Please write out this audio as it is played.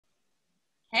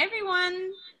Hey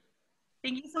everyone,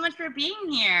 thank you so much for being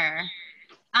here.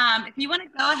 If you want to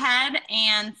go ahead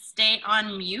and stay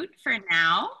on mute for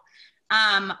now,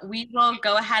 we will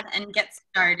go ahead and get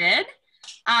started.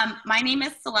 My name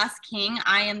is Celeste King.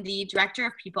 I am the Director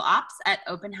of People Ops at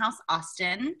Open House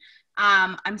Austin.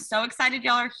 I'm so excited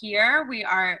y'all are here. We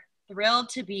are thrilled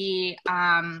to be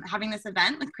having this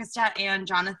event with Krista and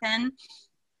Jonathan.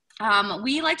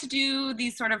 We like to do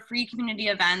these sort of free community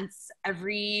events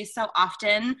every so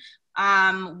often.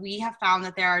 We have found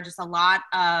that there are just a lot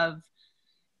of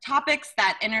topics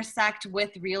that intersect with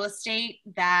real estate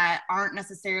that aren't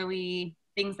necessarily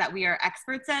things that we are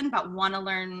experts in, but want to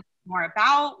learn more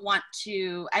about, want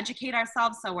to educate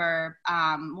ourselves so we're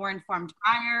more informed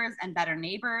buyers and better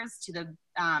neighbors to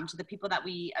the people that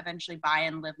we eventually buy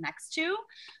and live next to.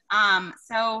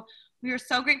 So we are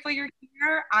so grateful you're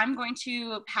here. I'm going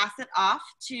to pass it off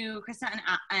to Krista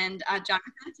and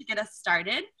Jonathan to get us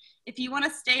started. If you want to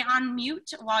stay on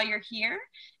mute while you're here,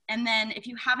 and then if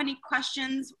you have any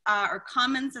questions or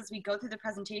comments as we go through the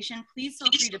presentation, please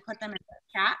feel free to put them in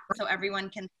the chat so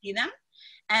everyone can see them.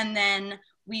 And then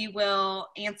we will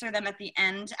answer them at the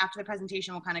end. After the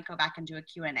presentation, we'll kind of go back and do a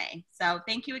Q&A. So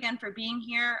thank you again for being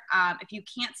here. If you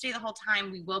can't stay the whole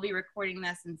time, we will be recording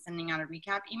this and sending out a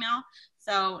recap email.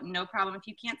 So no problem if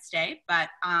you can't stay, but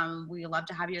we love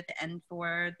to have you at the end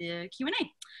for the Q&A.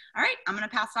 All right, I'm gonna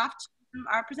pass off to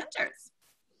our presenters.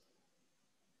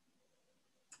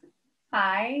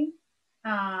 Hi,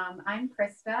 I'm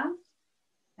Krista,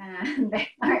 and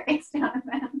it's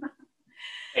Jonathan.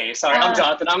 Hey, sorry, I'm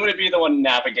Jonathan. I'm going to be the one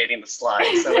navigating the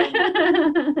slides, so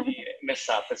if we mess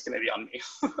up, it's going to be on me.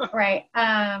 Right.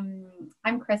 I'm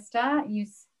Krista.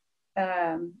 Use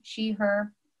she,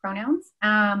 her pronouns.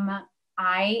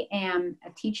 I am a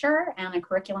teacher and a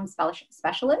curriculum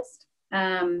specialist.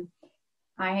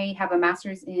 I have a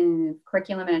master's in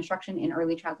curriculum and instruction in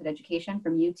early childhood education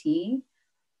from UT.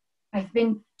 I've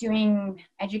been doing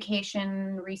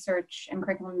education, research, and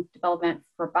curriculum development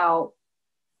for about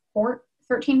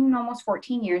 13, almost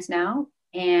 14 years now.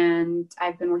 And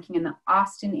I've been working in the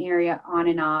Austin area on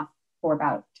and off for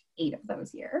about 8 of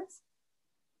those years.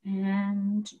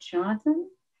 And Jonathan?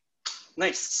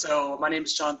 Nice. So my name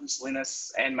is Jonathan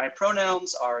Salinas, and my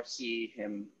pronouns are he,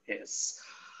 him, his.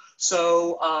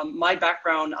 So my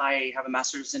background, I have a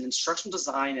master's in instructional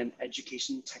design and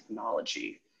education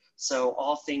technology. So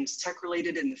all things tech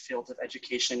related in the field of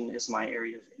education is my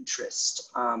area of interest.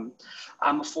 I'm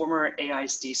a former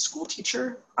AISD school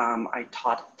teacher. I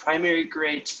taught primary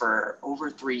grades for over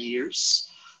 3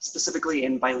 years, specifically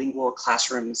in bilingual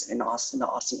classrooms in Austin, the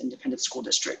Austin Independent School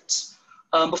District.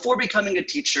 Before becoming a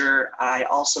teacher, I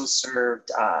also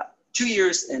served 2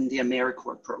 years in the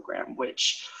AmeriCorps program,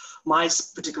 which my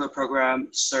particular program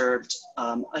served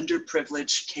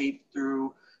underprivileged K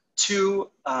through 2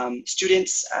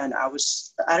 students, and I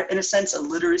was, in a sense, a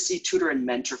literacy tutor and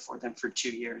mentor for them for 2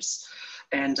 years.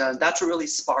 And that's what really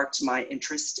sparked my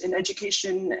interest in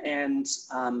education and,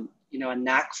 a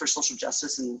knack for social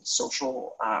justice and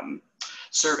social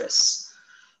service.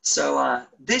 So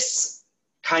this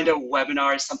kind of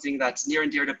webinar is something that's near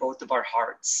and dear to both of our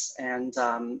hearts. And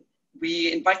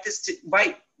we invite this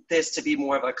to be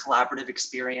more of a collaborative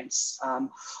experience.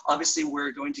 Obviously,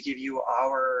 we're going to give you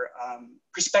our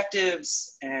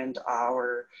perspectives and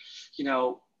our,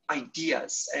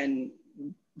 ideas, and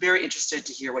very interested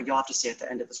to hear what you'll have to say at the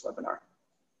end of this webinar.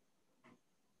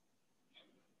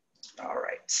 All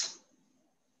right.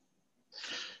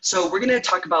 So we're going to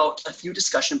talk about a few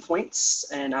discussion points,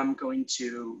 and I'm going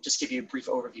to just give you a brief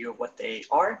overview of what they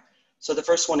are. So the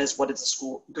first one is, what does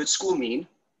a good school mean?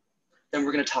 Then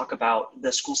we're going to talk about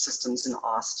the school systems in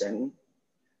Austin.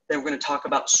 Then we're going to talk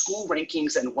about school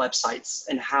rankings and websites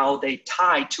and how they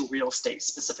tie to real estate,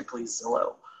 specifically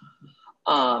Zillow.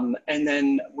 And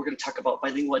then we're going to talk about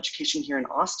bilingual education here in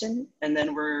Austin. And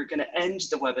then we're going to end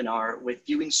the webinar with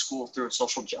viewing school through a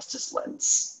social justice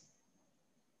lens.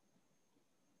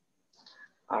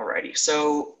 Alrighty,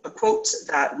 so a quote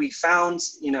that we found,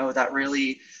 that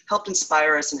really helped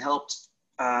inspire us and helped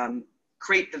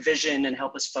create the vision and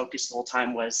help us focus the whole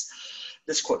time was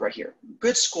this quote right here.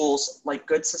 Good schools, like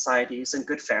good societies and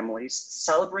good families,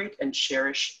 celebrate and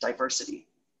cherish diversity.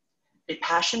 A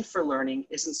passion for learning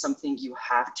isn't something you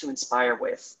have to inspire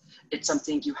with. It's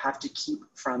something you have to keep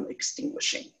from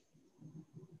extinguishing.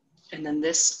 And then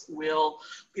this will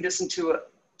lead us into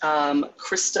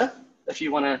Krista, if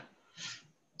you want to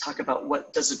talk about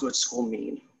what does a good school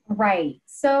mean. Right.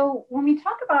 So when we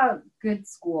talk about good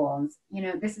schools,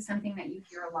 this is something that you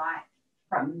hear a lot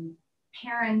from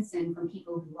parents and from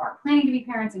people who are planning to be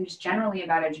parents and just generally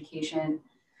about education.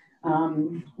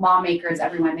 lawmakers,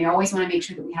 everyone, they always want to make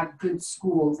sure that we have good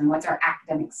schools and what's our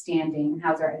academic standing and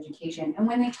how's our education. And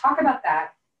when they talk about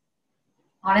that,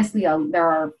 honestly, there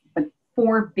are like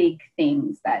 4 big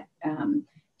things that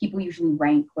people usually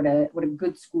rank what a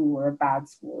good school or a bad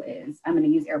school is. I'm going to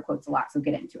use air quotes a lot, so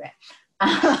get into it.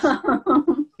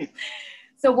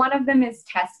 So one of them is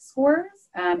test scores.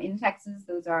 In Texas,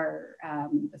 those are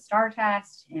the STAR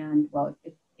test, and well,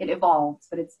 it evolves,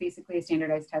 but it's basically a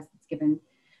standardized test that's given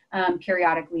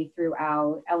periodically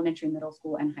throughout elementary, middle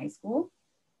school, and high school.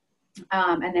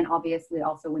 And then obviously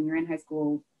also when you're in high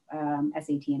school,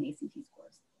 SAT and ACT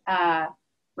scores.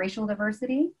 Racial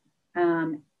diversity,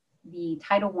 the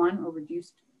Title I or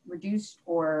reduced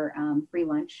or free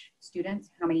lunch students,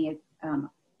 how many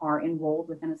are enrolled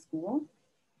within a school,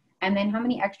 and then how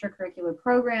many extracurricular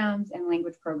programs and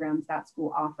language programs that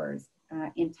school offers.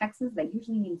 In Texas, that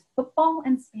usually means football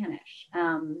and Spanish,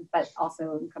 but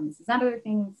also encompasses other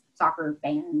things, soccer,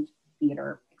 band,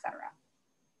 theater, etc.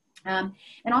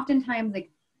 And oftentimes, like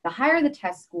the higher the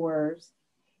test scores,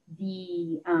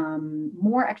 the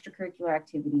more extracurricular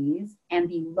activities, and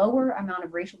the lower amount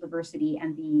of racial diversity,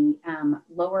 and the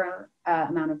lower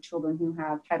amount of children who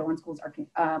have Title I schools are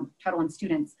Title I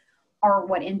students are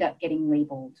what end up getting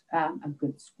labeled a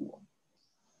good school.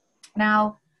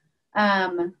 Now,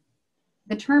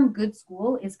 the term good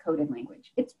school is coded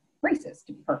language. It's racist,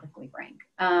 to be perfectly frank.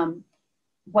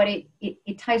 But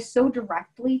it ties so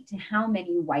directly to how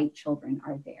many white children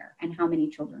are there and how many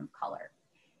children of color.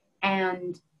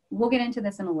 And we'll get into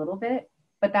this in a little bit,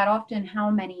 but that often how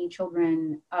many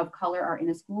children of color are in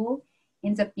a school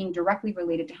ends up being directly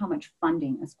related to how much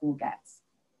funding a school gets.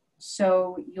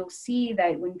 So you'll see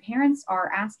that when parents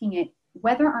are asking it,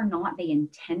 whether or not they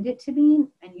intend it to be,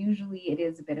 and usually it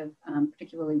is a bit of,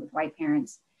 particularly with white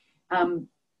parents,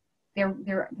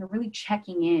 they're really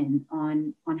checking in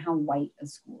on how white a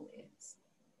school is.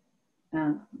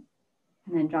 And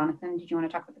then Jonathan, did you want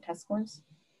to talk about the test scores?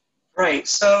 Right,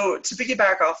 so to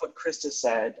piggyback off what Krista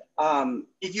said,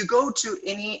 if you go to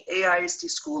any AISD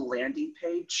school landing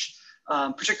page,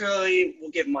 particularly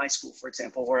we'll give my school, for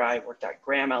example, where I worked at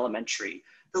Graham Elementary,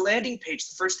 the landing page,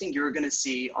 the first thing you're going to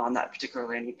see on that particular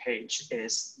landing page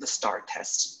is the STAR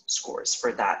test scores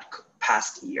for that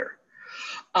past year.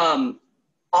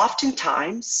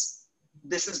 Oftentimes,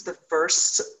 this is the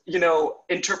first,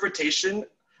 interpretation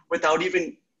without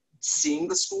even seeing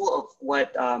the school of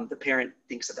what the parent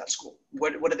thinks of that school.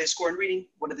 What do they score in reading?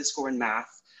 What do they score in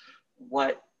math?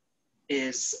 What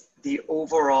is the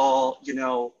overall,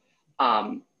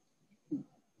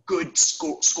 good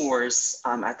scores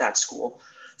at that school?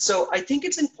 So I think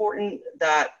it's important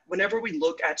that whenever we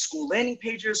look at school landing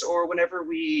pages or whenever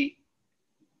we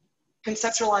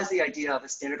conceptualize the idea of a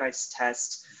standardized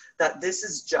test, that this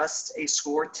is just a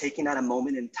score taken at a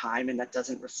moment in time and that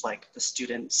doesn't reflect the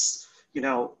student's,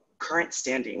 current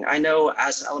standing. I know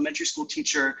as an elementary school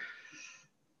teacher,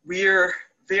 we're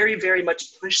very, very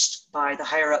much pushed by the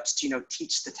higher ups to,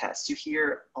 teach the test. You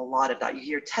hear a lot of that. You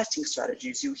hear testing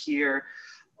strategies. You hear,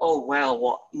 oh,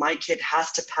 well, my kid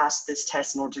has to pass this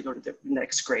test in order to go to the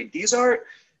next grade. These are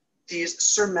these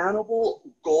surmountable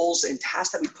goals and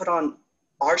tasks that we put on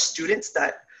our students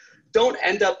that don't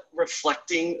end up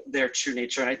reflecting their true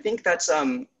nature. And I think that's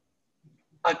a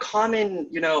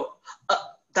common,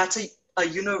 that's a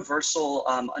universal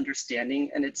understanding,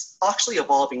 and it's actually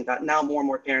evolving that now more and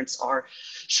more parents are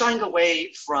shying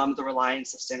away from the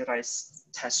reliance of standardized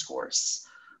test scores.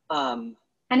 And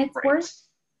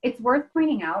it's worth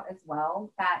pointing out as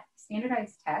well that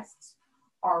standardized tests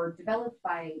are developed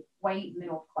by white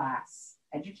middle class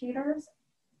educators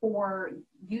for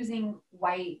using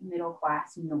white middle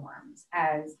class norms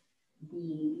as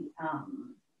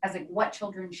as like what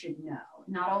children should know,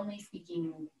 not only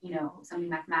speaking, something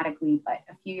mathematically, but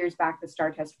a few years back, the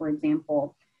STAR test, for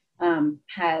example,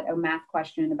 had a math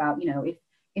question about,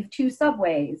 if 2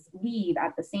 subways leave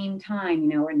at the same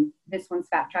time, and this one's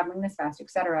traveling this fast,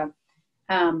 etc.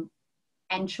 And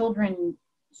children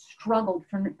struggled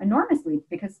enormously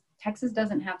because Texas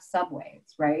doesn't have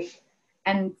subways, right?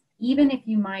 And even if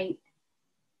you might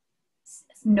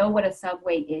know what a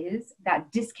subway is, that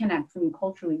disconnect from you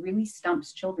culturally really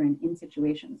stumps children in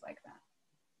situations like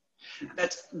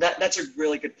that. That's a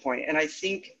really good point. And I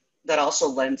think that also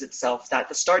lends itself that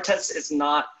the STAR test is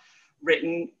not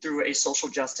written through a social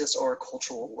justice or a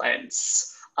cultural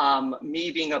lens.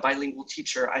 Me being a bilingual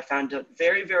teacher, I found it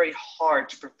very, very hard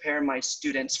to prepare my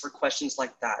students for questions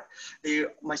like that.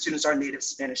 My students are native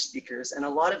Spanish speakers, and a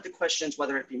lot of the questions,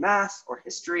 whether it be math or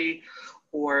history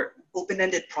or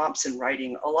open-ended prompts in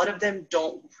writing, a lot of them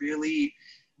don't really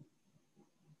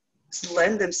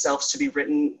lend themselves to be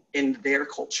written in their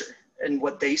culture. and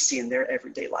what they see in their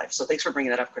everyday life. So thanks for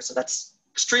bringing that up, Krista. That's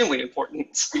extremely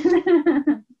important.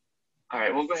 All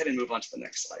right, we'll go ahead and move on to the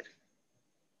next slide.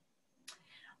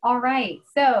 All right,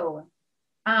 so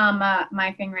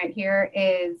my thing right here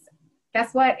is,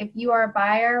 guess what? If you are a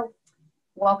buyer,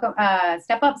 welcome,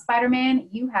 step up, Spider-Man.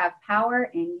 You have power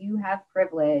and you have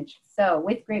privilege. So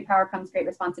with great power comes great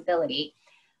responsibility.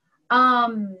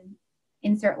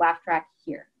 Insert laugh track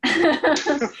here.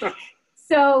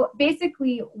 So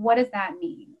basically, what does that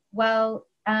mean? Well,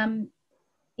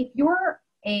 if you're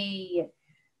a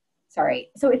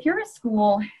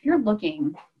school, if you're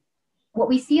looking, what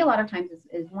we see a lot of times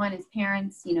is one is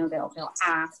parents, you know, they'll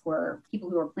ask, or people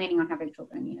who are planning on having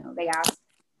children, you know, they ask,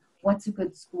 what's a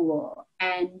good school?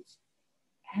 And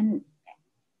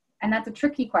that's a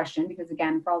tricky question because,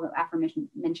 again, for all the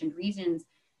aforementioned reasons.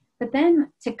 But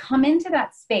then to come into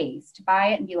that space, to buy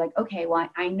it and be like, okay, well,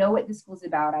 I know what this school's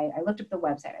about. I looked up the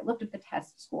website, I looked up the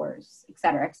test scores, et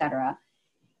cetera, et cetera.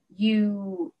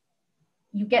 You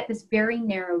get this very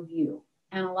narrow view.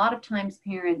 And a lot of times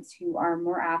parents who are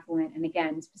more affluent, and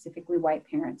again, specifically white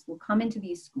parents, will come into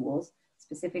these schools,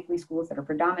 specifically schools that are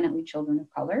predominantly children of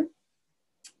color,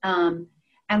 and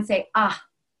say,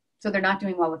 so they're not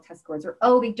doing well with test scores, or,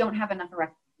 oh, they don't have enough,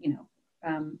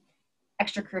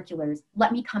 extracurriculars.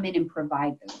 Let me come in and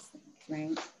provide those things,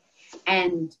 right?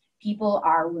 And people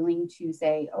are willing to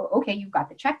say, oh, okay, you've got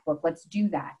the checkbook, let's do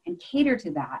that and cater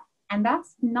to that. And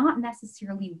that's not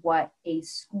necessarily what a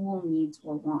school needs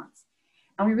or wants.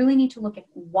 And we really need to look at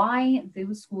why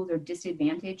those schools are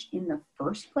disadvantaged in the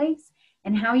first place,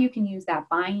 and how you can use that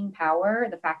buying power,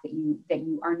 the fact that you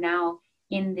are now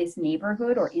in this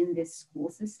neighborhood or in this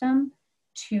school system,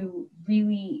 to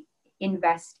really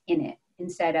invest in it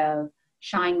instead of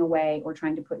shying away or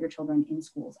trying to put your children in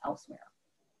schools elsewhere.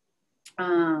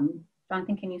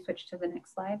 Jonathan, can you switch to the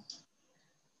next slide?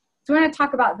 So we're going to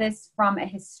talk about this from a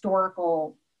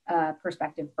historical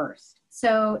perspective first.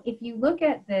 So if you look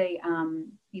at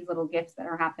these little GIFs that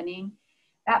are happening,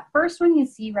 that first one you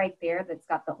see right there that's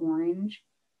got the orange,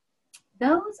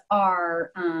 those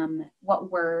are what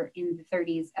were in the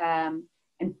 30s and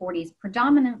 40s,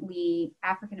 predominantly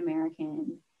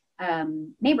African-American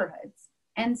neighborhoods.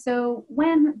 And so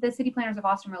when the city planners of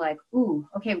Austin were like, ooh,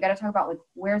 okay, we got to talk about, like,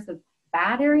 where's the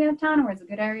bad area of town and where's the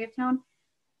good area of town?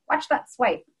 Watch that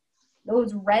swipe.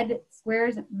 Those red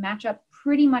squares match up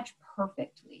pretty much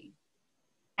perfectly.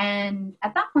 And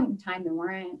at that point in time, there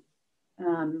weren't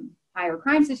higher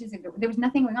crime statistics. There was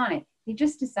nothing going on it. They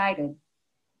just decided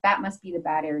that must be the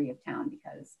bad area of town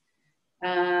because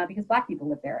Black people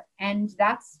live there. And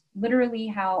that's literally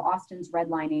how Austin's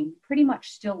redlining pretty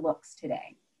much still looks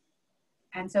today.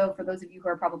 And so for those of you who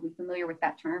are probably familiar with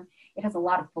that term, it has a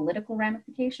lot of political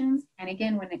ramifications. And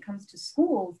again, when it comes to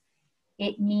schools,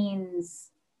 it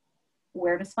means,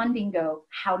 where does funding go?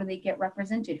 How do they get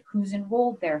represented? Who's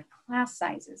enrolled there? Class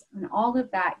sizes, and all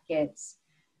of that gets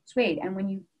swayed. And when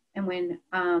you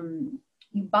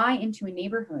buy into a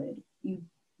neighborhood,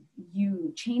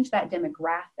 you change that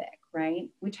demographic, right?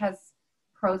 Which has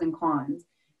pros and cons,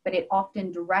 but it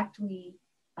often directly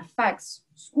affects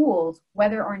schools,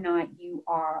 whether or not you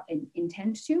are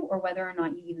intend to, or whether or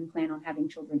not you even plan on having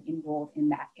children enrolled in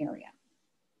that area.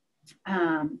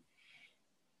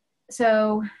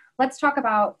 So let's talk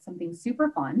about something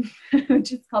super fun,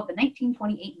 which is called the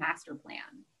 1928 Master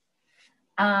Plan.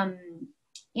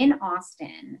 In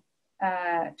Austin,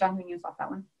 Jonathan, you saw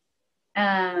that one.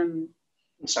 I'm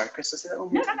sorry, Krista, say that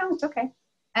one? No, it's okay.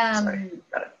 Sorry,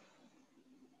 got it.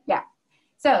 Yeah.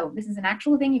 So this is an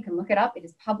actual thing. You can look it up. It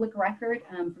is public record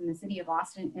from the city of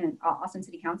Austin and Austin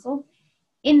City Council.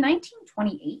 In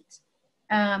 1928,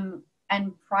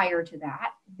 and prior to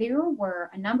that, there were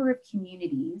a number of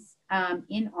communities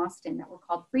in Austin that were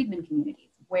called freedmen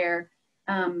communities, where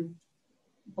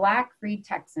Black freed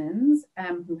Texans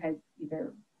who had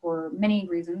either, for many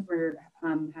reasons, were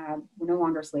no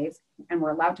longer slaves and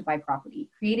were allowed to buy property,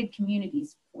 created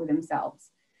communities for themselves.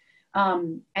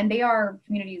 And they are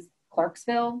communities,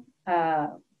 Clarksville,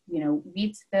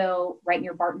 Wheatsville, right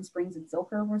near Barton Springs and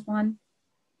Zilker was one.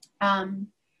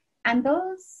 And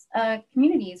those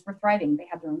communities were thriving. They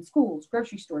had their own schools,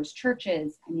 grocery stores,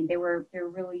 churches. I mean, they were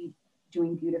really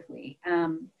doing beautifully.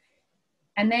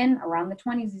 And then around the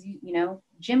 20s, as you know,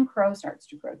 Jim Crow starts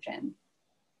to approach in.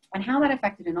 And how that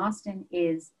affected in Austin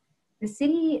is the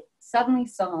city suddenly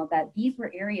saw that these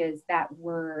were areas that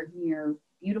were near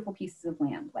beautiful pieces of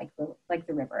land, like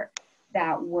the river,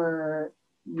 that were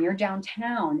near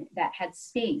downtown, that had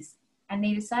space. And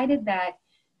they decided that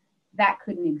that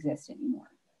couldn't exist anymore.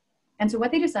 And so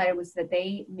what they decided was that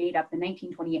they made up the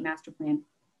 1928 Master Plan,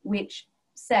 which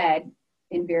said,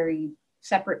 in very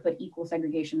separate but equal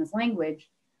segregation as language.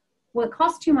 Well, it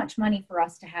costs too much money for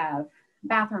us to have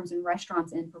bathrooms and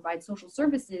restaurants and provide social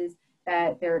services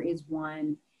that there is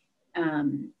one,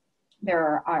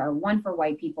 there are one for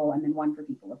white people and then one for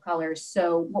people of color.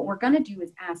 So what we're going to do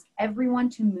is ask everyone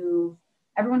to move,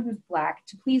 everyone who's Black,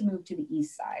 to please move to the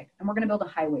east side. And we're going to build a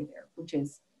highway there, which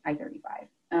is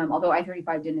I-35. Although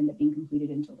I-35 didn't end up being completed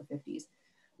until the 50s,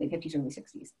 late 50s, early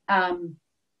 60s.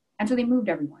 And so they moved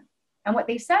everyone. And what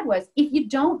they said was, if you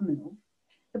don't move,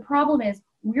 the problem is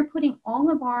we're putting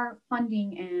all of our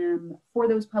funding for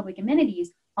those public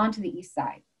amenities onto the east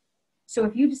side. So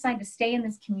if you decide to stay in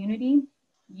this community,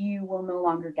 you will no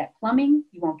longer get plumbing,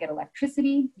 you won't get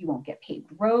electricity, you won't get paved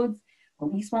roads,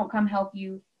 police won't come help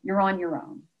you, you're on your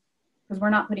own, because we're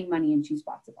not putting money in 2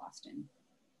 spots of Austin.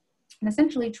 And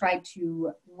essentially tried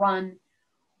to run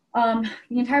the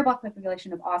entire Black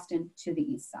population of Austin to the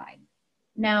east side.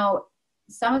 Now,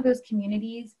 some of those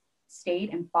communities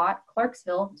stayed and fought.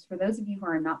 Clarksville, for those of you who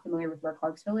are not familiar with where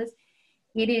Clarksville is,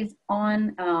 it is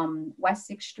on West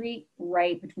 6th Street,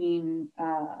 right between,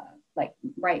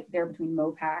 right there between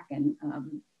Mopac and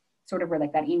sort of where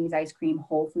like that Amy's Ice Cream,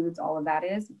 Whole Foods, all of that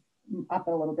is, up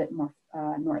a little bit more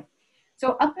north.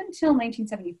 So up until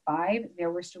 1975,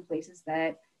 there were still places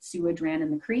that sewage ran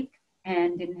in the creek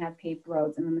and didn't have paved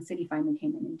roads. And then the city finally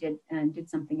came in and did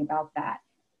something about that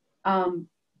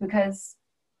because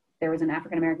there was an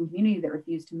African-American community that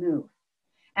refused to move.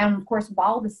 And of course,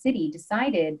 while the city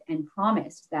decided and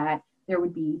promised that there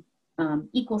would be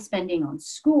equal spending on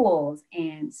schools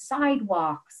and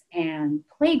sidewalks and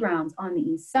playgrounds on the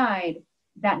east side,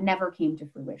 that never came to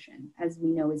fruition, as we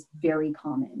know is very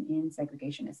common in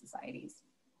segregationist societies.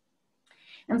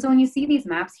 And so when you see these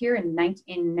maps here in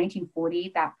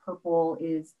 1940, that purple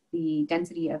is the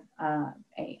density of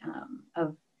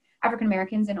African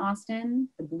Americans in Austin.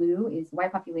 The blue is the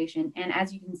white population. And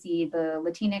as you can see, the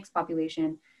Latinx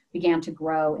population began to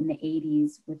grow in the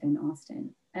 80s within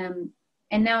Austin.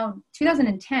 And now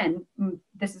 2010,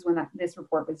 this is when this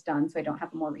report was done, so I don't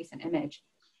have a more recent image.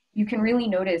 You can really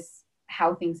notice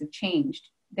how things have changed.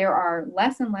 There are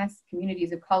less and less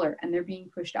communities of color, and they're being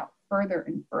pushed out further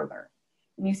and further.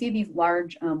 And you see these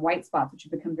large white spots, which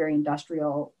have become very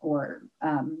industrial or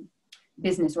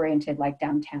business oriented, like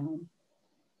downtown.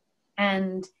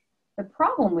 And the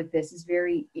problem with this is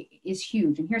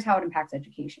huge. And here's how it impacts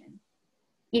education.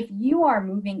 If you are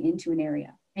moving into an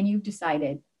area and you've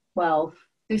decided, well,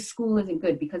 this school isn't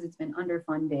good because it's been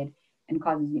underfunded and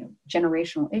causes,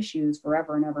 generational issues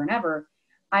forever and ever and ever,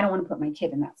 I don't want to put my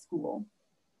kid in that school,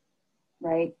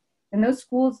 right? And those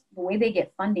schools, the way they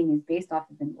get funding is based off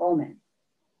of enrollment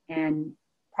and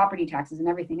property taxes and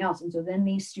everything else. And so then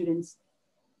these students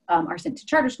are sent to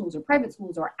charter schools or private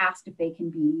schools or asked if they can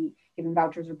be given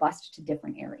vouchers or bused to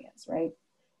different areas, right?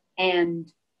 And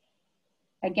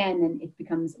again, then it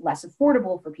becomes less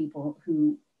affordable for people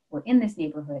who were in this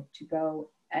neighborhood to go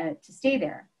to stay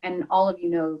there. And all of you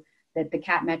know that the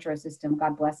CAT Metro system,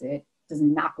 God bless it, does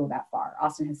not go that far.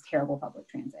 Austin has terrible public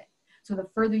transit. So the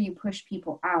further you push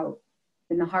people out,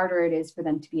 then the harder it is for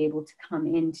them to be able to come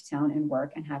into town and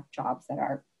work and have jobs that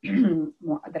are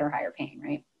that are higher paying,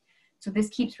 right? So this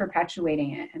keeps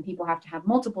perpetuating it, and people have to have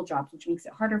multiple jobs, which makes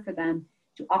it harder for them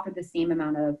to offer the same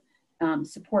amount of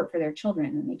support for their children.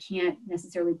 And they can't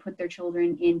necessarily put their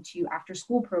children into after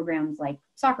school programs like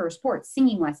soccer or sports,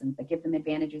 singing lessons that give them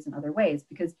advantages in other ways,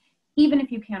 because even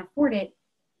if you can't afford it,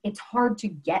 it's hard to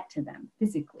get to them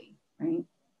physically, right?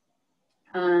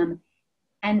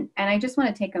 And I just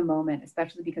want to take a moment,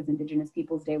 especially because Indigenous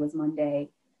Peoples Day was Monday,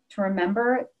 to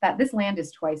remember that this land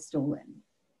is twice stolen.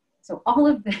 So all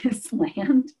of this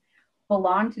land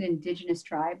belonged to the indigenous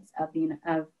tribes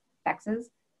of Texas,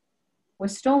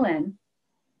 was stolen,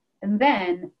 and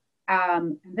then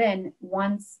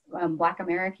once Black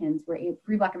Americans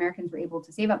free Black Americans were able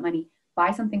to save up money,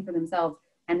 buy something for themselves,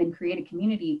 and then create a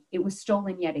community, it was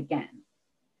stolen yet again.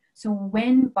 So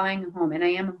when buying a home, and I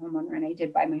am a homeowner and I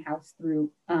did buy my house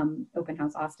through Open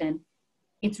House Austin,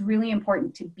 it's really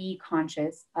important to be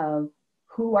conscious of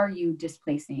who are you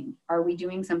displacing? Are we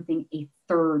doing something a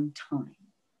third time,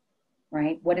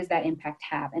 right? What does that impact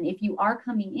have? And if you are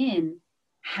coming in,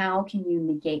 how can you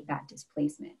negate that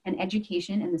displacement? And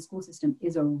education and the school system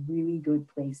is a really good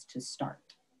place to start.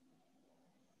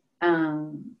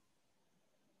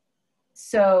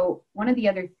 So one of the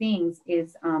other things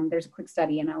is there's a quick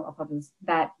study, and I'll publish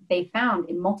that they found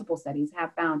in multiple studies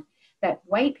have found that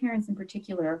white parents in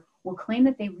particular will claim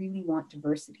that they really want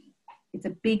diversity. It's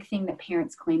a big thing that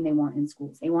parents claim they want in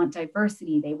schools. They want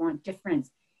diversity, they want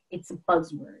difference. It's a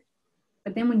buzzword.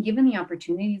 But then when given the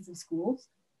opportunities of schools,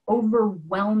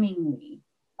 overwhelmingly,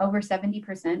 over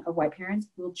 70% of white parents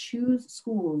will choose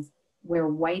schools where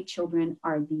white children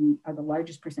are the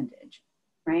largest percentage,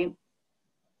 right?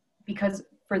 Because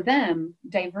for them,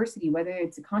 diversity, whether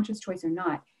it's a conscious choice or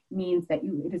not, means that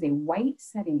it is a white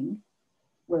setting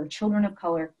where children of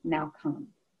color now come,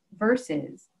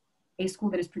 versus a school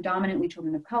that is predominantly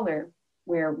children of color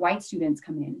where white students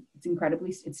come in.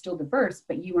 It's still diverse,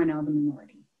 but you are now the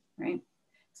minority, right?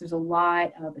 So there's a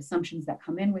lot of assumptions that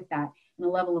come in with that, and a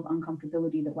level of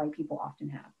uncomfortability that white people often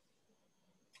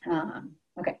have.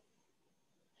 Okay,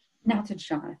 now to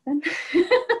Jonathan.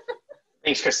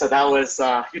 Thanks, Krista. That was,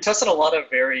 you touched on a lot of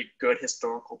very good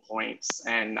historical points,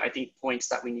 and I think points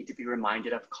that we need to be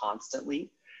reminded of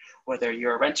constantly, whether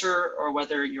you're a renter or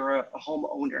whether you're a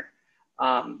homeowner.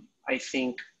 I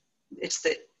think it's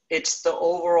the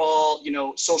overall,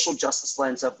 social justice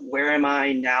lens of where am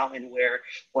I now and where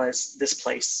was this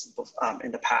place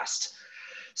in the past.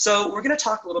 So we're going to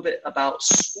talk a little bit about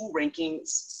school rankings,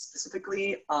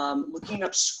 specifically looking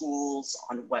up schools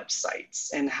on websites,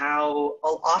 and how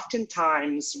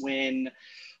oftentimes when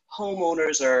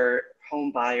homeowners or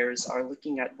home buyers are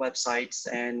looking at websites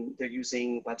and they're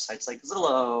using websites like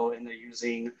Zillow, and they're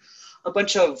using a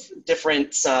bunch of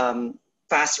different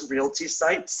fast realty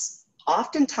sites,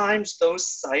 oftentimes those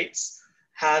sites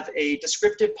have a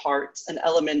descriptive part, an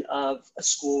element of a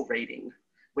school rating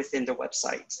within their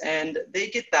website. And they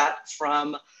get that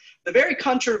from the very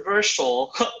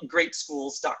controversial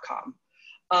greatschools.com.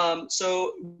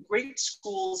 So Great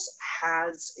Schools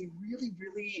has a really,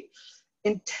 really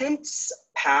intense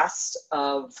past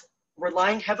of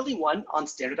relying heavily, one, on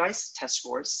standardized test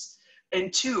scores,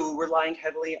 and two, relying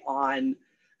heavily on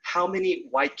how many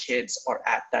white kids are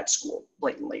at that school,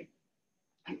 blatantly.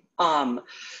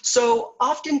 So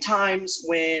oftentimes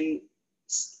when,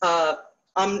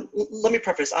 let me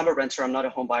preface, I'm a renter, I'm not a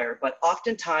home buyer, but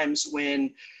oftentimes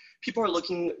when people are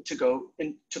looking to go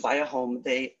to buy a home,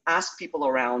 they ask people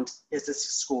around, is this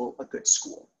school a good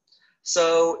school?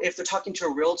 So if they're talking to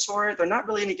a realtor, they're not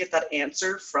really going to get that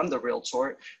answer from the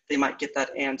realtor. They might get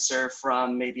that answer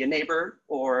from maybe a neighbor,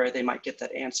 or they might get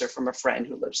that answer from a friend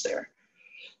who lives there.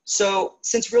 So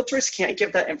since realtors can't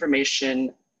give that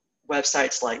information,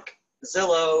 websites like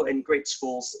Zillow and Great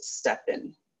Schools step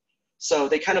in. So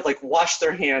they kind of like wash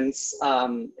their hands,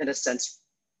 in a sense.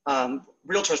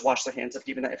 Realtors wash their hands of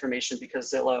giving that information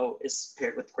because Zillow is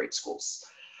paired with Great Schools.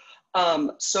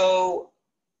 So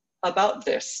about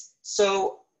this,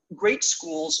 so Great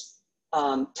Schools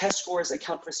test scores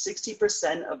account for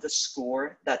 60% of the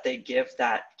score that they give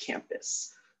that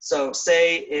campus. So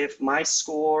say if my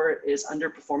score is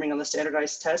underperforming on the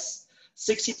standardized tests,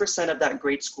 60% of that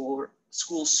Great School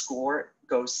score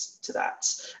goes to that,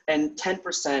 and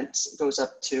 10% goes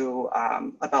up to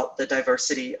about the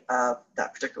diversity of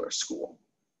that particular school.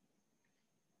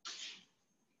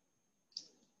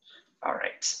 All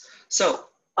right, so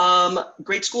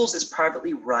Great Schools is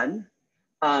privately run.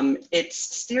 It's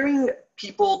steering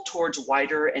people towards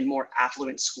wider and more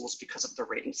affluent schools because of the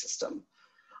rating system.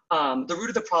 The root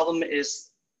of the problem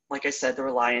is, like I said, the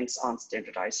reliance on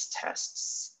standardized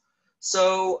tests.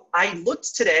 So I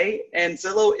looked today, and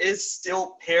Zillow is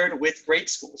still paired with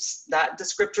Great Schools. That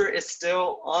descriptor is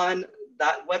still on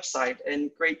that website,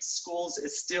 and Great Schools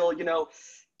is still,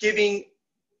 giving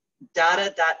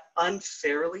data that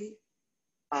unfairly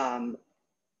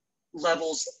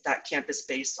levels that campus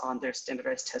based on their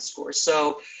standardized test scores.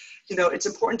 So, it's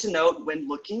important to note when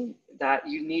looking that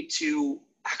you need to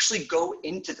actually go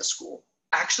into the school,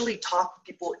 actually talk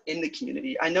to people in the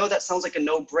community. I know that sounds like a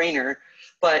no-brainer,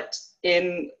 but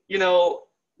in,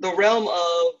 the realm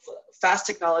of fast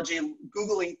technology,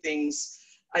 Googling things,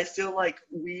 I feel like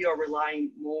we are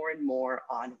relying more and more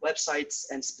on websites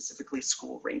and specifically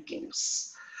school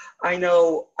rankings. I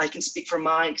know I can speak from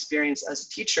my experience as a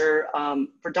teacher.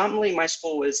 Predominantly my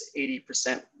school was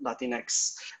 80%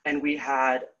 Latinx, and we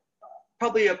had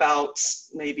probably about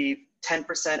maybe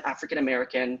 10%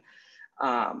 African-American.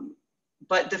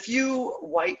 But the few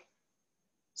white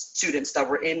students that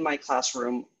were in my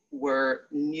classroom were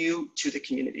new to the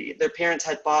community. Their parents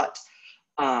had bought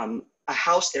a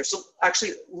house there. So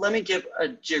actually, let me give a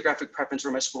geographic preference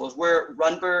for my schools. We're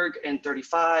Runberg and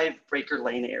 35, Breaker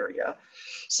Lane area.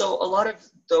 So a lot of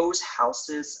those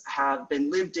houses have been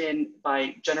lived in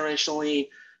by generationally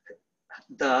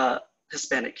the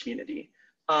Hispanic community.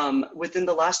 Within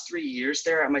the last 3 years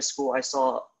there at my school, I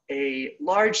saw a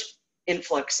large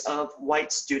influx of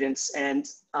white students and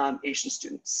Asian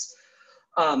students.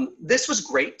 This was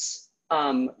great.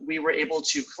 We were able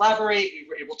to collaborate, we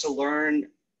were able to learn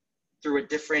through a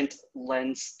different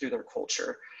lens through their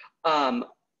culture.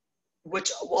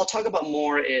 Which I'll talk about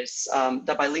more is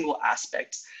the bilingual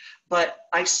aspect. But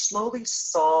I slowly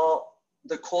saw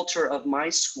the culture of my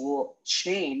school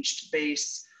changed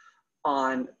based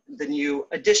on the new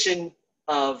addition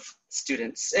of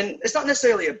students. And it's not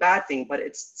necessarily a bad thing, but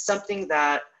it's something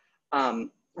that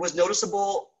was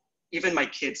noticeable. Even my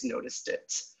kids noticed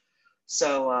it.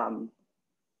 So,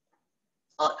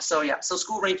 so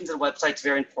school rankings and websites,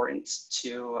 very important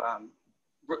to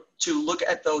look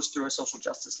at those through a social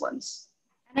justice lens.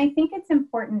 And I think it's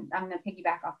important, I'm going to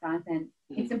piggyback off Jonathan,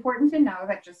 it's important to know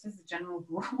that just as a general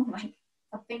rule, like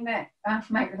something that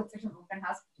my realtors in open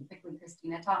house, particularly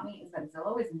Christina, taught me is that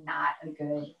Zillow is not a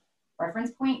good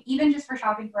reference point, even just for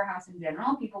shopping for a house in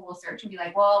general. People will search and be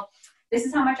like, well, this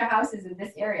is how much a house is in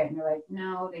this area. And you're like,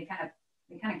 no, they kind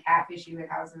of catfish you with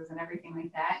houses and everything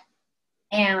like that.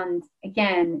 And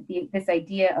again, this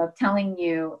idea of telling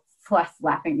you, Celeste's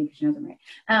laughing because she knows I'm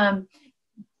right.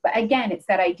 But again, it's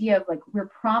that idea of like, we're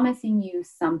promising you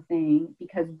something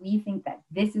because we think that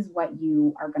this is what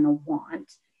you are going to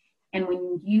want. And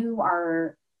when you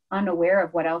are unaware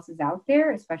of what else is out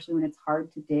there, especially when it's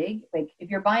hard to dig, like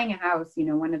if you're buying a house, you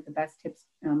know, one of the best tips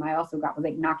I also got was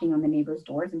like knocking on the neighbors'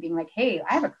 doors and being like, hey,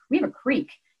 we have a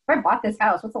creek. If I bought this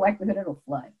house, what's the likelihood it'll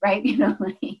flood, right? You know,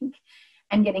 like,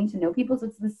 and getting to know people. So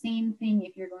it's the same thing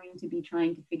if you're going to be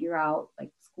trying to figure out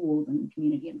like schools and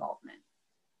community involvement.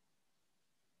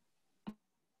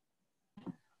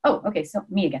 Oh, okay. So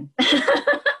me again.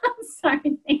 Sorry.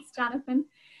 Thanks, Jonathan.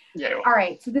 Yeah. All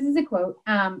right. So this is a quote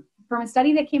from a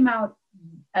study that came out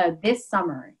this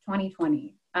summer,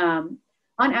 2020. On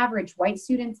average, white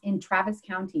students in Travis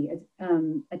County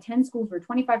attend schools where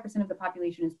 25% of the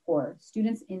population is poor.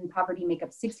 Students in poverty make up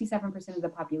 67% of the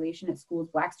population at schools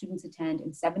Black students attend,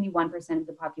 and 71% of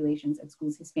the populations at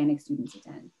schools Hispanic students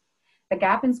attend. The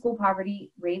gap in school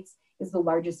poverty rates is the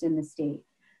largest in the state.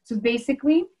 So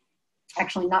basically,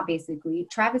 actually not basically,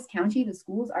 Travis County, the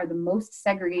schools are the most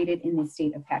segregated in the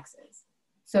state of Texas.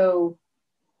 So,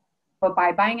 but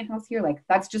by buying a house here, like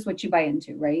that's just what you buy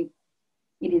into, right?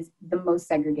 It is the most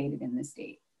segregated in the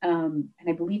state. And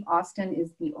I believe Austin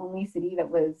is the only city that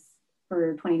was,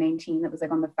 for 2019, that was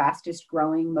like on the fastest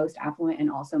growing, most affluent,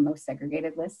 and also most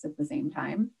segregated lists at the same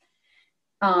time.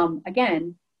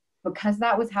 Again, because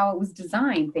that was how it was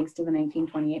designed, thanks to the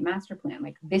 1928 master plan.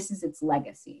 Like this is its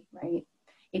legacy, right?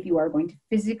 If you are going to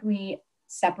physically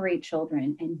separate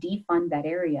children and defund that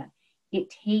area, it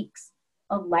takes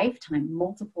a lifetime,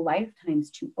 multiple lifetimes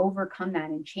to overcome that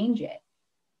and change it.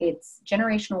 It's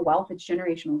generational wealth, it's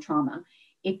generational trauma.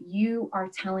 If you are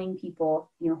telling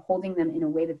people, you're holding them in a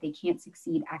way that they can't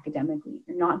succeed academically,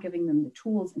 you're not giving them the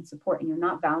tools and support, and you're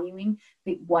not valuing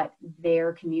what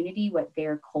their community, what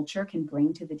their culture can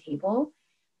bring to the table,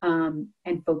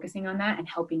 and focusing on that and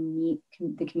helping meet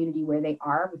the community where they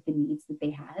are with the needs that they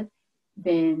have,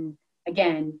 then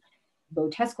again, low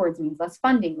test scores means less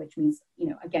funding, which means, you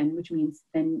know, again, which means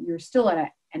then you're still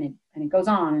at and it goes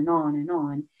on and on and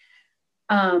on.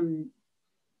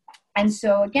 And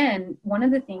so again, one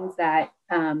of the things that,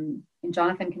 and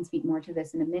Jonathan can speak more to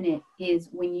this in a minute, is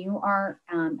when you are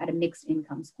at a mixed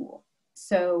income school.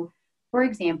 So for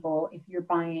example, if you're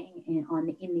buying in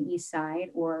the East Side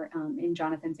or in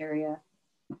Jonathan's area,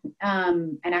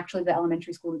 and actually the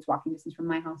elementary school that's walking distance from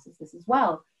my house is this as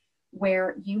well,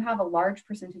 where you have a large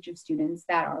percentage of students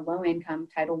that are low income,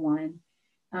 Title I,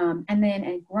 and then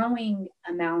a growing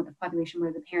amount of population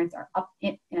where the parents are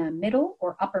middle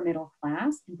or upper middle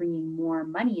class and bringing more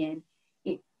money in,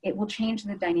 it will change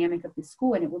the dynamic of the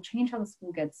school, and it will change how the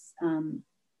school gets,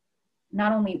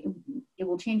 it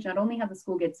will change not only how the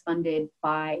school gets funded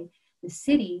by the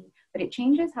city, but it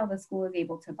changes how the school is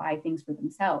able to buy things for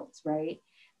themselves, right?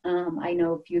 I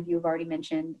know a few of you have already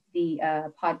mentioned the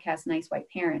podcast Nice White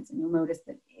Parents, and you'll notice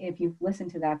that if you've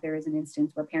listened to that, there is an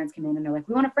instance where parents come in and they're like,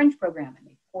 we want a French program, and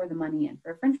they pour the money in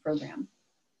for a French program.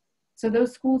 So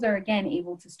those schools are, again,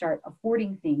 able to start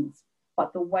affording things,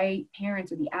 but the white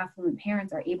parents or the affluent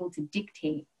parents are able to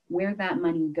dictate where that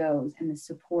money goes and the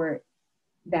support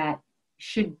that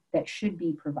should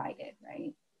be provided,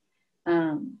 right?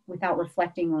 Without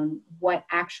reflecting on what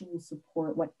actual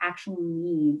support, what actual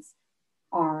needs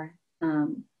are,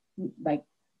 like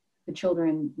the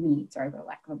children needs, or the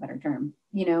lack of a better term,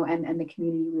 you know, and the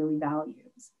community really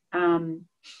values.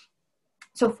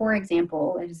 So for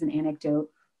example, as an anecdote,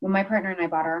 when my partner and I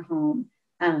bought our home,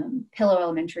 Pillow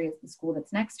Elementary is the school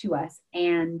that's next to us.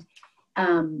 And,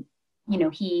 you know,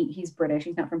 he's British,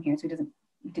 he's not from here, so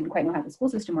he didn't quite know how the school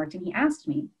system worked. And he asked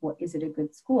me, well, is it a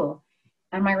good school?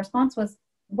 And my response was,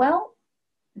 well,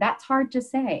 that's hard to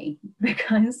say,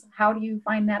 because how do you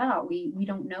find that out? We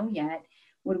don't know yet.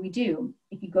 What do?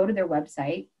 If you go to their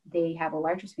website, they have a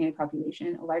large Hispanic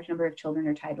population, a large number of children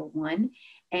are Title I,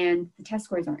 and the test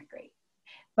scores aren't great.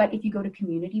 But if you go to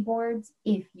community boards,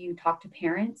 if you talk to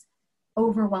parents,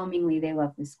 overwhelmingly they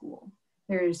love the school.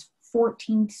 There's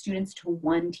 14 students to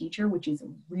 1 teacher, which is a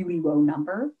really low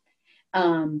number,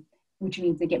 which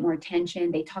means they get more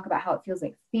attention. They talk about how it feels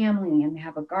like family, and they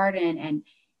have a garden, and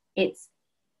it's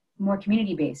more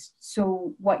community-based.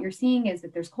 So what you're seeing is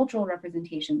that there's cultural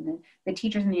representation. The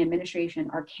teachers and the administration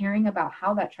are caring about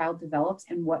how that child develops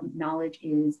and what knowledge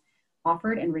is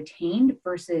offered and retained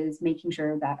versus making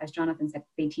sure that, as Jonathan said,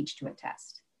 they teach to a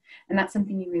test. And that's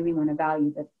something you really want to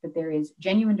value, that there is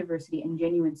genuine diversity and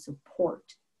genuine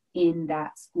support in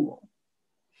that school.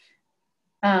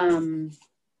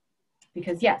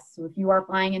 Because yes, so if you are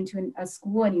applying into a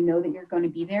school and you know that you're going to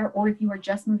be there, or if you are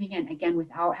just moving in, again,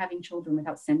 without having children,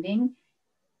 without sending,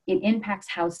 it impacts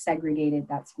how segregated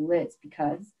that school is,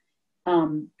 because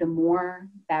the more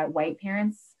that white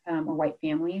parents or white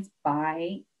families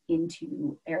buy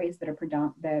into areas that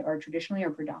are traditionally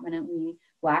or predominantly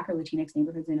Black or Latinx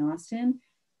neighborhoods in Austin,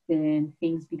 then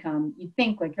things become, you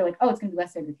think like, you're like, oh, it's going to be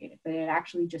less segregated, but it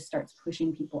actually just starts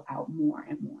pushing people out more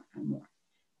and more and more.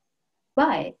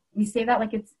 But we say that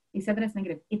like you said that it's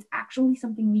negative. It's actually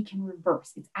something we can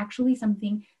reverse. It's actually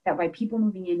something that by people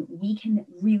moving in, we can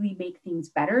really make things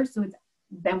better. So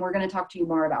then we're going to talk to you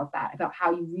more about that, about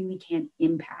how you really can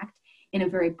impact in a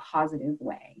very positive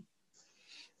way.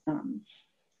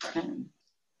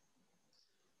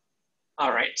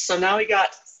 All right, so now we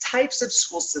got types of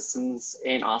school systems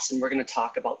in Austin. We're going to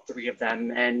talk about 3 of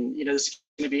them. And, this is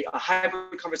going to be a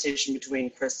hybrid conversation between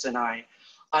Krista and I.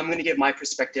 I'm going to give my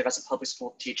perspective as a public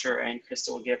school teacher, and Krista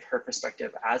will give her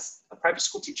perspective as a private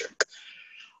school teacher.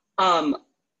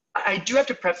 I do have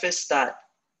to preface that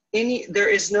each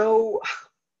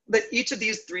of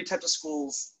these 3 types of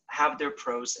schools have their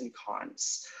pros and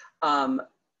cons.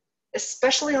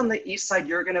 Especially on the east side,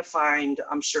 you're going to find,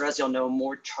 I'm sure as y'all know,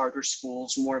 more charter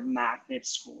schools, more magnet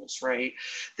schools, right?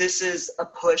 This is a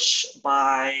push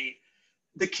by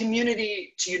the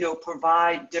community to,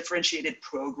 provide differentiated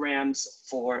programs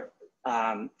for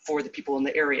the people in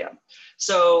the area.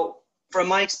 So from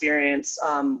my experience,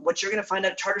 what you're going to find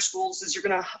at charter schools is you're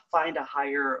going to find a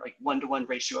higher 1-to-1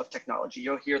 ratio of technology.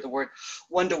 You'll hear the word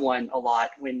 1-to-1 a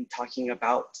lot when talking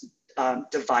about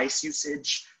device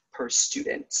usage per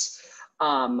student.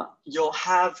 You'll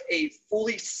have a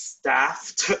fully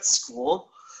staffed school.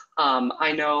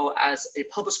 I know as a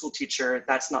public school teacher,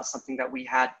 that's not something that we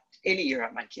had any year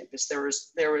at my campus. There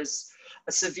was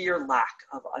a severe lack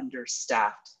of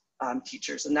understaffed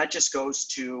teachers, and that just goes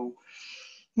to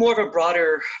more of a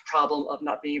broader problem of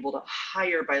not being able to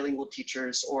hire bilingual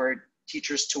teachers or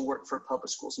teachers to work for public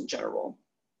schools in general.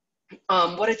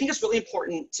 What I think is really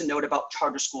important to note about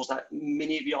charter schools that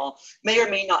many of y'all may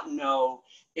or may not know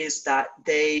is that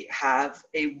they have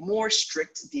a more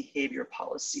strict behavior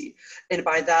policy. And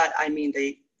by that, I mean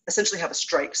they essentially have a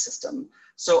strike system.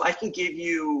 So I can give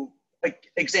you an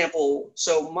example.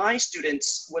 So my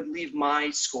students would leave my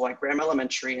school at Graham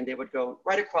Elementary, and they would go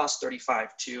right across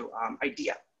 35 to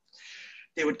IDEA.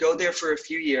 They would go there for a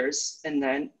few years, and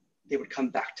then they would come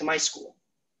back to my school.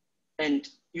 And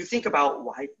you think about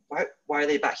why are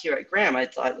they back here at Graham? I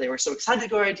thought they were so excited to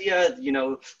go to IDEA,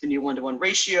 the new 1-to-1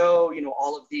 ratio,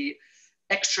 all of the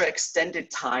extra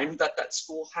extended time that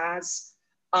school has.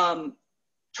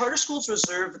 Charter schools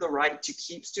reserve the right to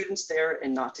keep students there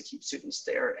and not to keep students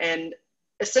there. And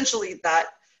essentially that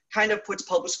kind of puts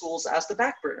public schools as the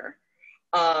back burner.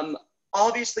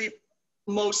 Obviously,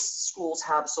 most schools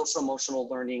have social emotional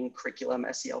learning curriculum,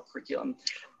 SEL curriculum,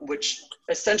 which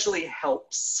essentially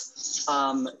helps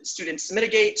students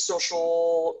mitigate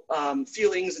social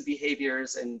feelings and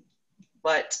behaviors.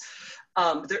 But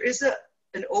there is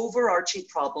an overarching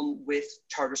problem with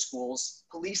charter schools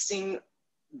policing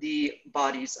the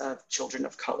bodies of children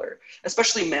of color,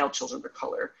 especially male children of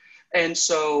color. And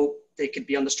so they could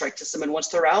be on the strike system, and once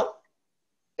they're out,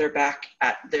 they're back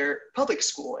at their public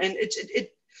school. And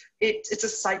it's a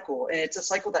cycle, and it's a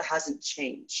cycle that hasn't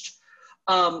changed.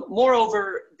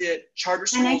 Moreover, the charter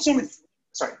schools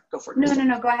sorry, go for it.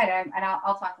 No, go ahead. And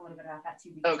I'll talk a little bit about that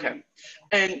too. Okay.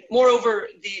 And moreover,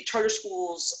 the charter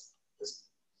schools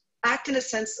act in a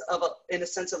sense of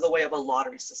the way of a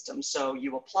lottery system. So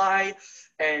you apply,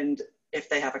 and if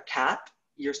they have a cap,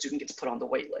 your student gets put on the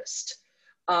wait list.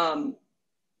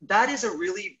 That is a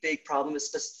really big problem,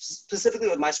 specifically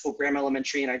with my school, Graham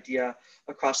Elementary and IDEA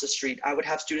across the street. I would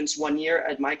have students 1 year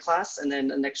at my class, and then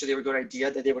the next year they would go to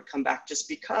IDEA, that they would come back just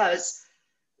because,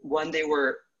 1, they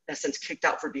were in a sense kicked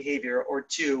out for behavior, or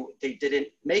 2, they didn't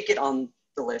make it on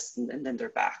the list, and then they're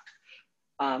back.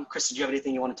 Krista, do you have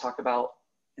anything you want to talk about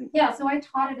Yeah, so I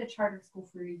taught at a charter school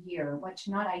for a year, which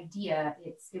not idea.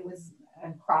 It was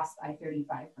across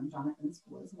I-35 from Jonathan's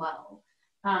school as well.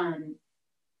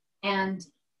 And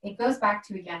it goes back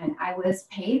to, again, I was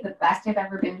paid the best I've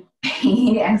ever been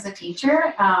paid as a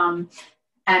teacher. And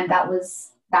that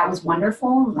was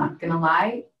wonderful, I'm not gonna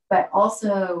lie. But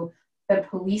also the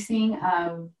policing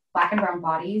of Black and brown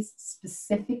bodies,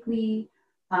 specifically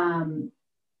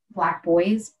Black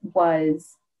boys,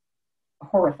 was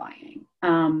horrifying.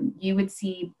 You would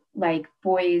see like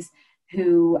boys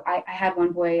who, I had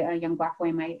one boy, a young Black boy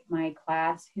in my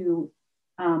class who,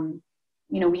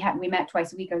 we met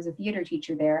twice a week. I was a theater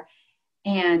teacher there,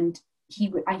 and he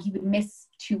would miss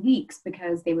 2 weeks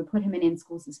because they would put him in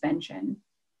in-school suspension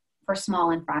for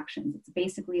small infractions. It's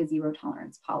basically a zero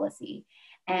tolerance policy.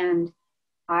 And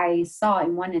I saw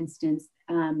in one instance,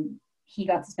 he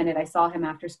got suspended. I saw him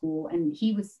after school, and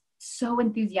he was so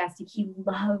enthusiastic. He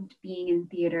loved being in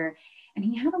theater, and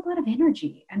he had a lot of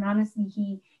energy. And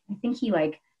honestly, I think he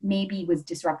like maybe was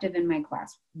disruptive in my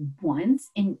class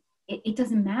once, and it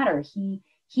doesn't matter.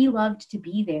 He loved to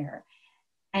be there.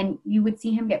 And you would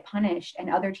see him get punished, and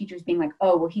other teachers being like,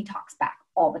 oh, well, he talks back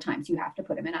all the time, so you have to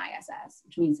put him in ISS,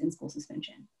 which means in-school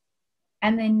suspension.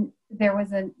 And then there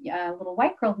was a little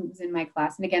white girl who was in my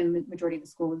class. And again, the majority of the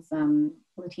school was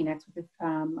Latinx, with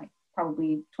like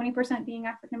probably 20% being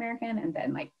African-American, and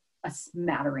then like a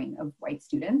smattering of white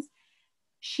students.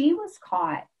 She was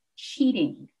caught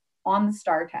cheating on the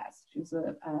STAR test. She was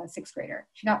a sixth grader.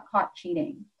 She got caught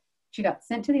cheating. She got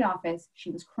sent to the office.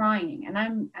 She was crying. And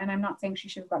I'm not saying she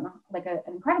should have gotten like an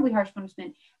incredibly harsh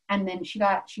punishment. And then she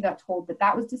got told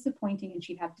that was disappointing, and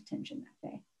she'd have detention that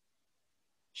day.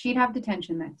 She'd have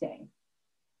detention that day.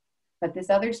 But this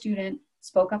other student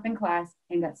spoke up in class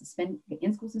and got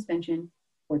in-school suspension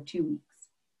for 2 weeks.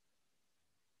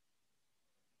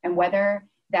 And whether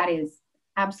that is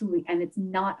absolutely, and it's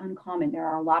not uncommon, there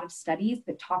are a lot of studies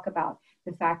that talk about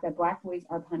the fact that Black boys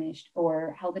are punished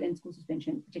or held at in-school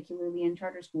suspension, particularly in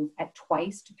charter schools, at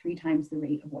 2 to 3 times the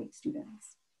rate of white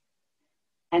students.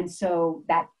 And so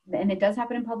and it does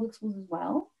happen in public schools as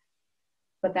well,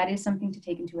 but that is something to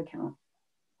take into account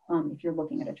if you're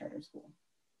looking at a charter school.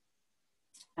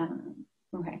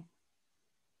 Okay.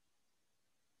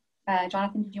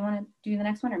 Jonathan, did you want to do the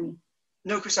next one or me?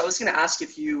 No, Chris, I was going to ask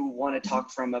if you want to talk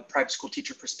from a private school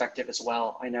teacher perspective as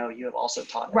well. I know you have also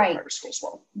taught at a private school as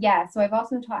well. Yeah, so I've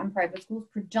also taught in private schools.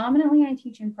 Predominantly, I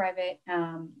teach in private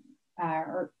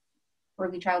or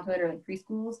early childhood or like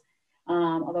preschools.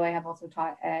 Although I have also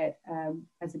taught at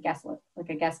as a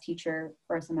guest teacher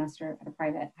for a semester at a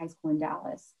private high school in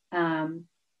Dallas.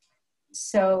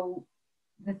 So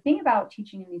the thing about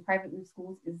teaching in these private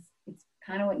schools is it's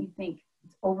kind of what you think.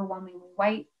 It's overwhelmingly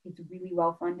white. It's really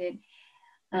well funded.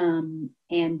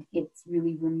 And it's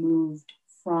really removed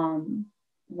from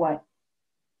what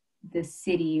the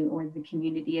city or the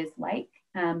community is like.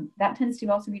 That tends to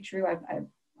also be true.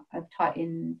 I've taught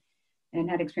in and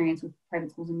had experience with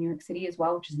private schools in New York City as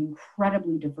well, which is an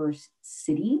incredibly diverse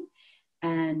city.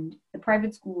 And the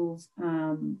private schools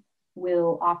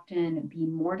will often be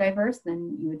more diverse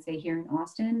than you would say here in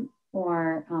Austin,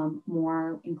 or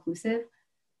more inclusive.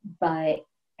 But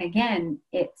again,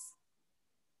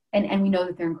 and we know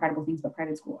that there are incredible things about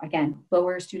private school. Again,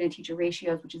 lower student-teacher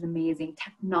ratios, which is amazing.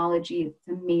 Technology, it's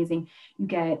amazing. You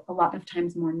get a lot of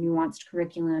times more nuanced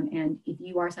curriculum. And if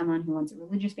you are someone who wants a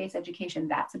religious-based education,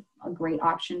 that's a great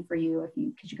option for you,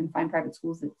 because you can find private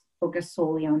schools that focus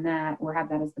solely on that or have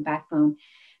that as the backbone.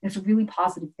 There's really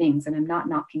positive things, and I'm not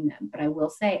knocking them. But I will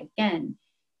say, again,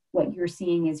 what you're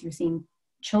seeing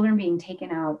children being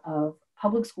taken out of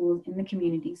public schools in the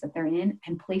communities that they're in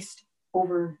and placed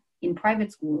over in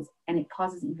private schools, and it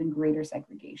causes even greater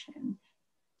segregation.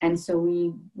 And so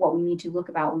what we need to look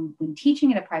about when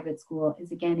teaching at a private school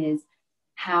is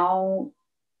how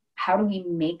do we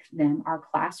make our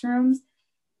classrooms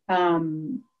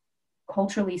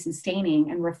culturally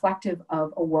sustaining and reflective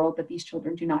of a world that these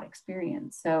children do not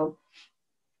experience. So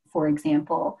for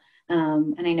example,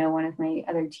 and I know one of my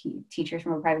other teachers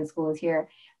from a private school is here,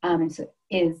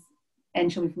 and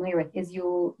she'll be familiar with, is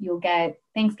you'll get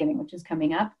Thanksgiving, which is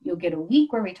coming up. You'll get a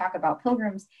week where we talk about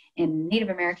pilgrims and Native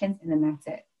Americans, and then that's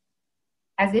it.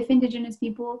 As if Indigenous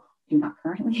people do not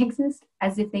currently exist,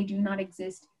 as if they do not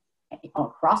exist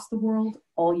across the world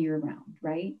all year round,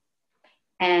 right?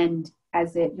 And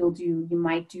you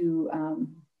might do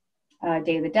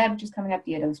Day of the Dead, which is coming up,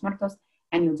 Dia de los Muertos,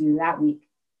 and you'll do that week,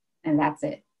 and that's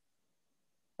it,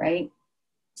 right?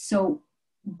 So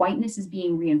whiteness is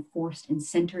being reinforced and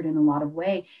centered in a lot of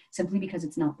way simply because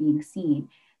it's not being seen.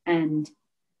 And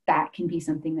that can be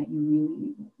something that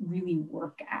you really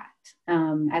work at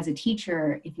as a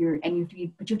teacher. If you're, and you have to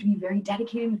be, but you have to be very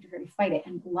dedicated, you have to very fight it.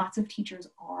 And lots of teachers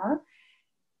are,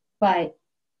 but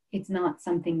it's not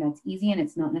something that's easy, and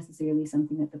it's not necessarily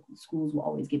something that the schools will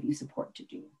always give you support to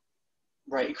do.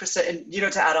 Right, Krista, and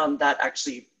to add on, that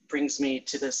actually brings me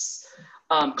to this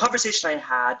conversation I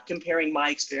had comparing my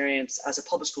experience as a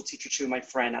public school teacher to my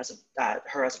friend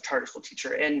her as a charter school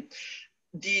teacher. And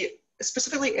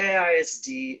specifically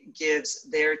AISD gives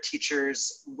their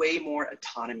teachers way more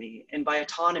autonomy. And by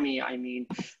autonomy, I mean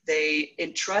they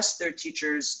entrust their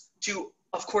teachers to,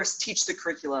 of course, teach the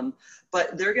curriculum,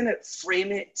 but they're gonna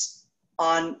frame it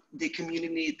on the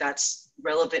community that's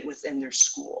relevant within their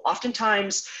school.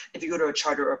 Oftentimes, if you go to a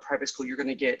charter or a private school, you're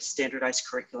gonna get standardized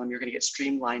curriculum, you're gonna get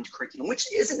streamlined curriculum, which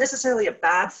isn't necessarily a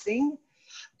bad thing,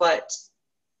 but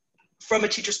from a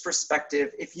teacher's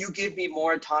perspective, if you give me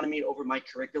more autonomy over my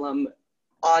curriculum,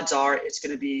 odds are it's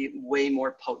gonna be way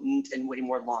more potent and way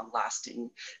more long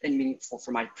lasting and meaningful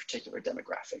for my particular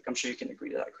demographic. I'm sure you can agree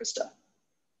to that, Krista.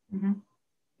 Mm-hmm.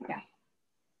 Yeah.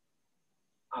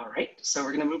 All right, so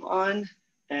we're gonna move on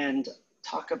and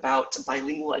talk about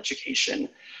bilingual education.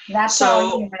 That's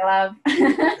all I love.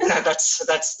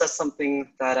 that's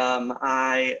something that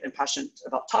I am passionate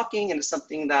about talking, and it's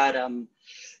something that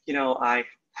I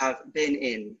have been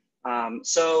in.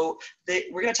 So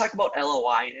we're going to talk about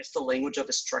LOI, and it's the language of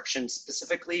instruction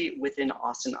specifically within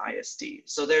Austin ISD.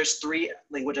 So there's 3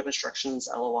 language of instructions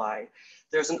LOI.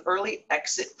 There's an early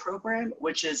exit program,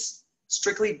 which is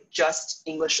strictly just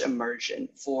English immersion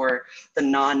for the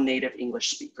non-native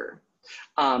English speaker.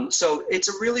 So it's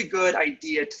a really good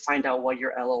idea to find out what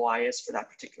your LOI is for that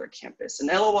particular campus. And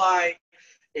LOI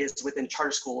is within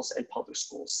charter schools and public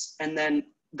schools. And then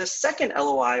the second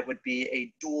LOI would be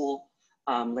a dual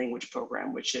language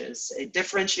program, which is a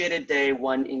differentiated day,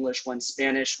 1 English, 1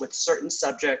 Spanish, with certain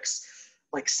subjects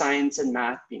like science and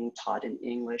math being taught in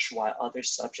English, while other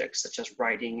subjects such as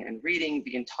writing and reading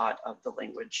being taught of the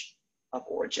language of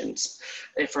origins.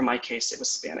 And for my case, it was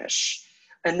Spanish.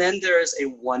 And then there is a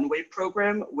one-way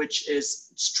program, which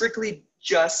is strictly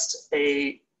just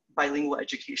a bilingual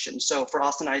education. So for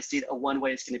Austin ISD, a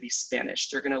one-way is going to be Spanish.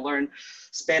 They're going to learn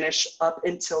Spanish up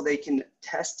until they can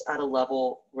test at a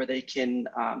level where they can,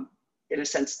 in a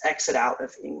sense, exit out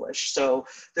of English. So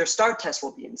their start test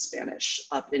will be in Spanish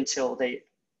up until they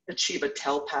achieve a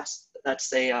TEL pass.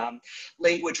 That's a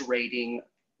language rating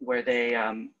where they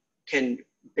can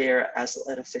bear as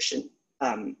an efficient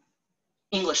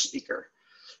English speaker.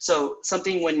 So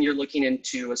something when you're looking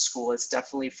into a school is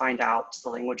definitely find out the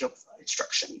language of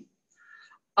instruction.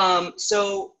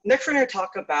 So next we're going to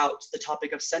talk about the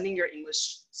topic of sending your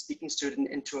English speaking student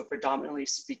into a predominantly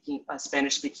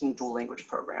Spanish speaking dual language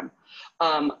program.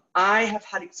 I have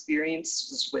had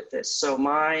experiences with this. So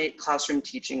my classroom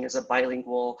teaching is a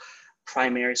bilingual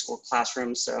primary school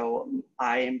classroom. So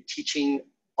I am teaching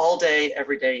all day,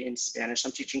 every day in Spanish.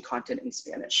 I'm teaching content in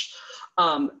Spanish.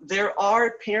 There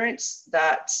are parents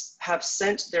that have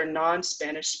sent their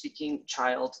non-Spanish speaking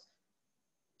child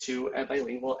to a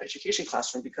bilingual education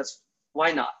classroom because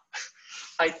why not?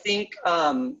 I think,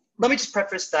 let me just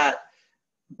preface that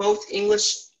both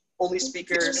English only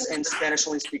speakers and Spanish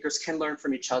only speakers can learn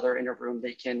from each other in a room.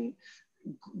 They can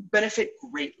benefit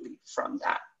greatly from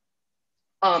that.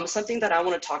 Something that I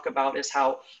want to talk about is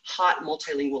how hot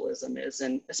multilingualism is,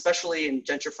 and especially in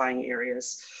gentrifying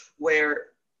areas where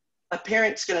a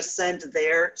parent's going to send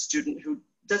their student who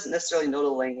doesn't necessarily know the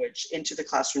language into the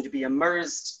classroom to be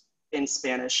immersed in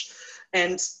Spanish.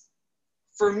 And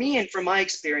for me and from my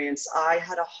experience, I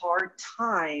had a hard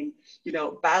time,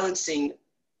 balancing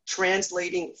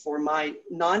translating for my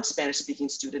non-Spanish speaking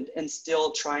student and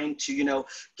still trying to,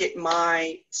 get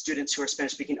my students who are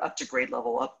Spanish speaking up to grade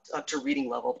level, up to reading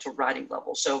level, up to writing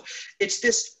level. So it's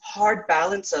this hard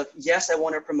balance of, yes, I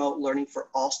want to promote learning for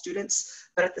all students,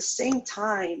 but at the same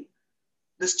time,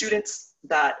 the students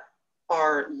that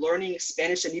are learning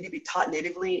Spanish and need to be taught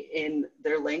natively in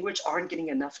their language aren't getting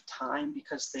enough time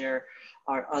because there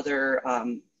are other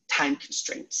time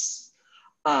constraints.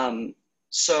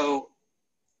 So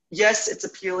yes, it's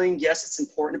appealing, yes, it's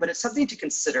important, but it's something to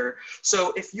consider.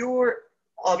 So if you're,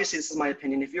 obviously this is my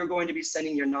opinion, if you're going to be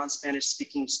sending your non-Spanish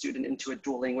speaking student into a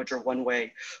dual language or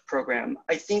one-way program,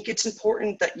 I think it's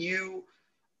important that you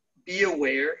be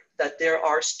aware that there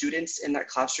are students in that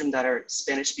classroom that are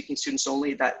Spanish speaking students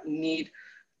only that need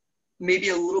maybe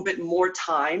a little bit more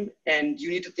time, and you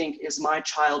need to think, is my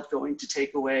child going to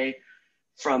take away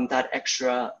from that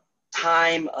extra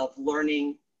time of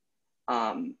learning?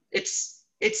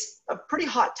 It's a pretty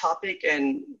hot topic,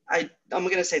 and I'm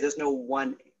gonna say there's no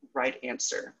one right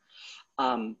answer.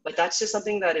 But that's just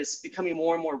something that is becoming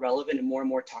more and more relevant and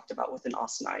more talked about within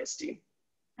Austin ISD.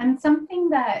 And something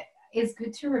that is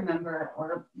good to remember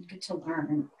or good to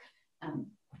learn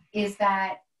is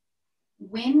that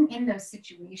when in those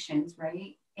situations,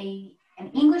 right,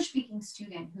 an English-speaking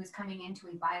student who is coming into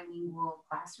a bilingual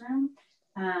classroom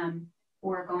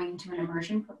or going into an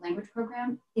immersion language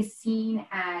program is seen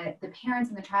as, the parents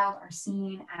and the child are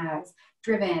seen as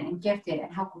driven and gifted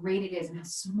and how great it is and how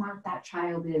smart that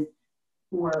child is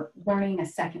for learning a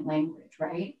second language,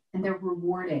 right? And they're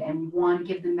rewarded and we want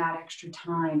to give them that extra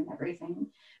time and everything.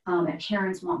 And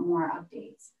parents want more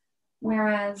updates.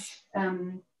 Whereas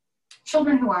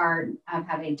children who are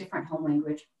have a different home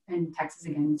language, in Texas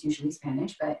again, it's usually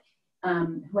Spanish, but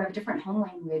who have a different home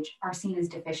language are seen as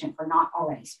deficient for not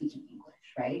already speaking English,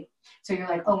 right? So you're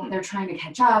like, oh, they're trying to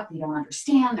catch up, they don't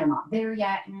understand, they're not there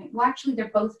yet. And well, actually,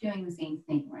 they're both doing the same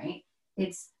thing, right?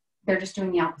 They're just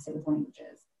doing the opposite with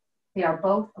languages. They are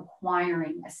both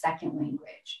acquiring a second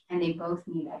language, and they both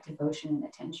need that devotion and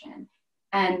attention.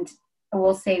 And I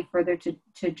will say further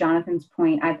to Jonathan's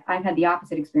point, I've had the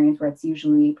opposite experience where it's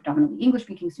usually predominantly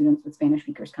English-speaking students with Spanish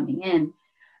speakers coming in.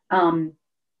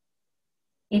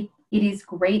 It is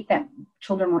great that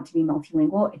children want to be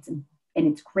multilingual.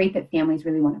 It's great that families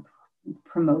really want to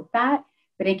promote that.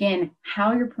 But again,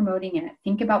 how you're promoting it,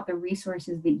 think about the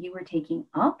resources that you are taking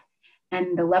up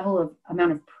and the level of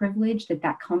amount of privilege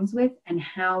that comes with, and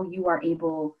how you are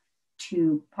able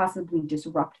to possibly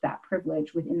disrupt that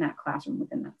privilege within that classroom,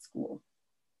 within that school.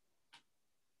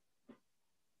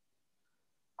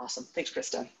 Awesome. Thanks,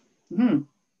 Krista. Mm-hmm.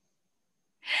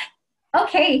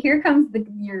 Okay, here comes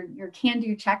your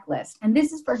can-do checklist. And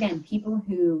this is for, again, people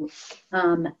who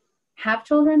have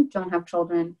children, don't have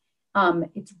children.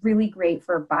 It's really great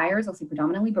for buyers, I'll say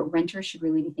predominantly, but renters should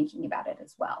really be thinking about it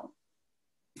as well.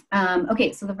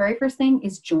 Okay, so the very first thing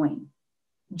is join.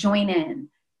 Join in.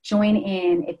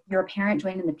 If you're a parent,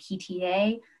 join in the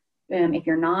PTA. If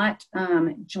you're not,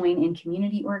 join in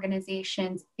community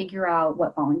organizations, figure out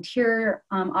what volunteer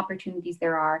opportunities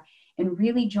there are, and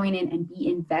really join in and be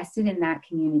invested in that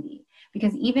community.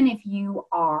 Because even if you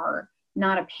are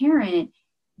not a parent,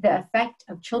 the effect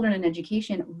of children in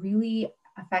education really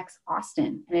affects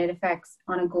Austin, and it affects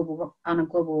on a global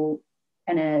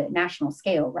and a national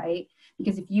scale, right?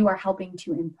 Because if you are helping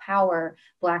to empower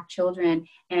Black children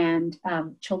and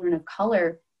children of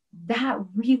color, that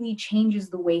really changes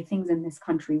the way things in this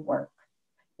country work.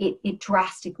 It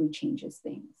drastically changes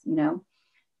things, you know,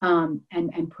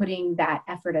 and putting that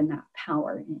effort and that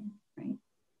power in, right?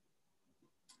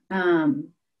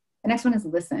 The next one is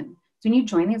listen. So when you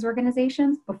join these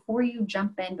organizations, before you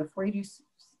jump in, before you do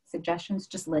suggestions,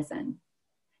 just listen.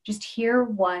 Just hear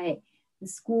what the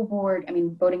school board, I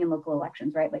mean, voting in local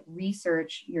elections, right? Like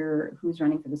research who's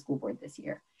running for the school board this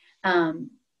year.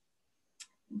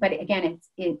 But again,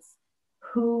 it's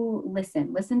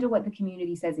listen to what the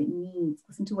community says it needs,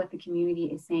 listen to what the community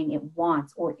is saying it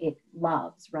wants or it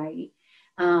loves, right?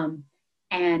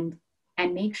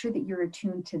 And make sure that you're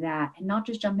attuned to that, and not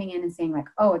just jumping in and saying like,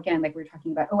 oh, again, like we were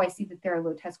talking about, oh, I see that there are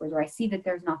low test scores, or I see that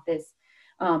there's not this,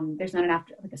 there's not enough,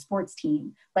 like a sports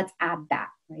team, let's add that,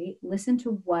 right? Listen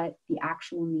to what the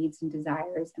actual needs and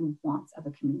desires and wants of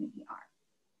a community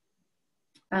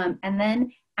are. And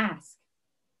then ask,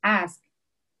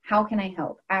 how can I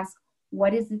help? Ask,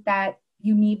 what is it that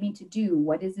you need me to do?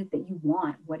 What is it that you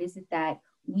want? What is it that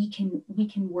we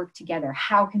can work together?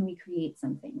 How can we create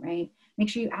something, right? Make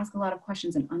sure you ask a lot of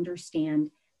questions and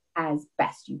understand as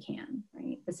best you can,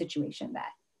 right? The situation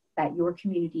that your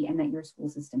community and that your school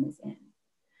system is in.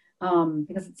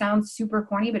 Because it sounds super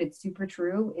corny, but it's super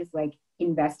true, is like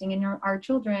investing in our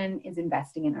children is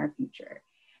investing in our future.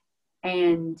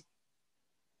 And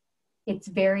it's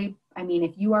very, I mean,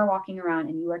 if you are walking around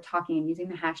and you are talking and using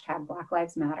the hashtag Black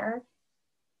Lives Matter,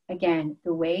 again,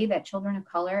 the way that children of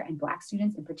color and Black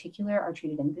students in particular are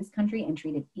treated in this country and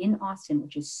treated in Austin,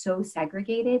 which is so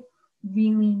segregated,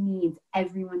 really needs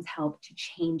everyone's help to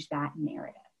change that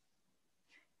narrative.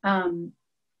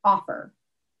 Offer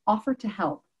to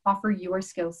help. Offer your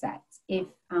skill sets. If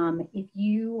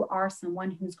you are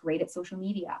someone who's great at social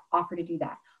media, offer to do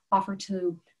that. Offer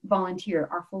to volunteer.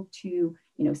 Offer to,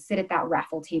 sit at that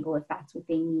raffle table if that's what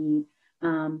they need.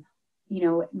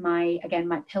 My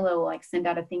pillow will like send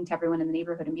out a thing to everyone in the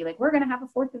neighborhood and be like, we're gonna have a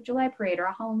 4th of July parade or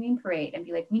a Halloween parade, and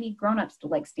be like, we need grownups to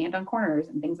like stand on corners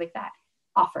and things like that.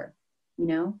 Offer,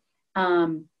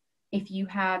 if you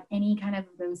have any kind of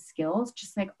those skills,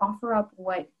 just like offer up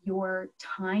what your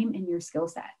time and your skill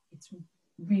set. It's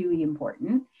really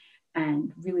important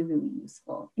and really, really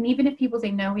useful. And even if people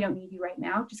say, no, we don't need you right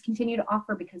now, just continue to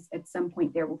offer, because at some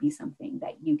point there will be something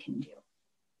that you can do.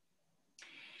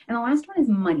 And the last one is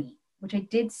money, which I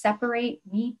did separate.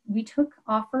 We took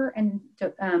offer and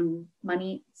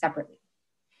money separately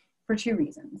for two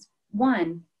reasons.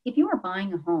 One, if you are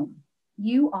buying a home,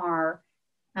 you are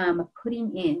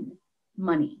putting in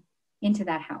money into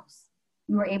that house.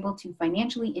 You are able to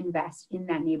financially invest in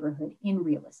that neighborhood in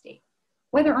real estate.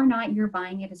 Whether or not you're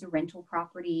buying it as a rental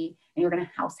property and you're going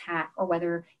to house hack, or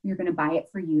whether you're going to buy it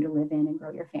for you to live in and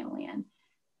grow your family in,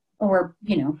 or,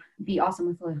 you know, be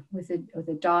awesome with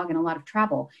a dog and a lot of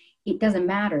travel, it doesn't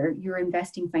matter. You're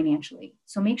investing financially.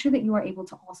 So make sure that you are able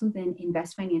to also then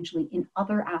invest financially in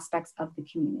other aspects of the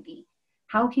community.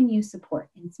 How can you support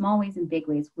in small ways and big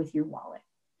ways with your wallet?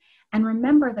 And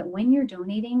remember that when you're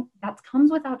donating, that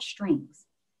comes without strings.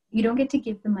 You don't get to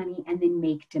give the money and then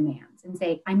make demands and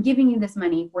say, I'm giving you this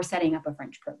money, we're setting up a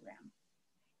French program.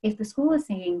 If the school is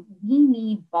saying, we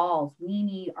need balls, we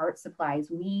need art supplies,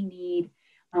 we need,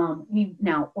 we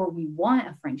want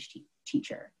a French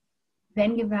teacher,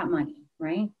 then give that money,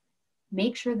 right?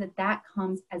 Make sure that that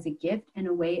comes as a gift and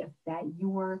a way of that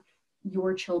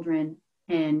your children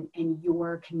and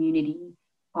your community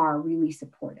are really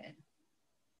supported.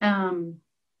 And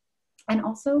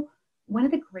also, one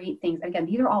of the great things, again,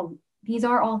 these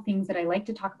are all things that I like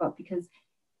to talk about because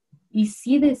we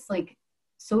see this like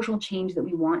social change that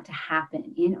we want to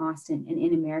happen in Austin and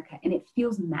in America, and it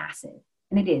feels massive,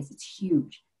 and it's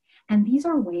huge. And these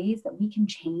are ways that we can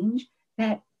change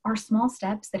that are small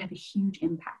steps that have a huge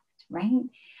impact, right?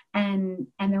 And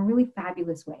they're really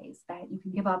fabulous ways that you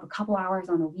can give up a couple hours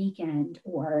on a weekend,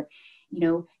 or, you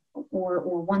know,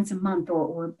 or once a month,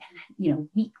 or you know,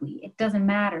 weekly. It doesn't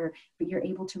matter, but you're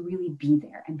able to really be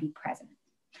there and be present.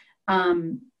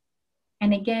 And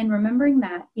again, remembering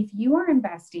that if you are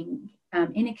investing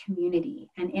in a community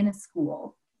and in a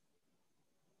school,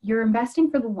 you're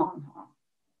investing for the long haul.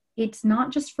 It's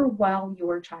not just for while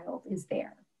your child is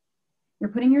there.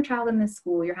 You're putting your child in this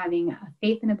school, you're having a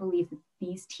faith and a belief that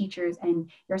these teachers and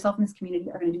yourself in this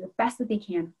community are going to do the best that they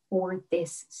can for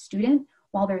this student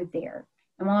while they're there.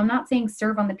 And while I'm not saying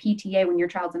serve on the PTA when your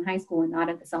child's in high school and not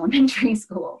at this elementary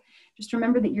school, just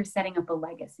remember that you're setting up a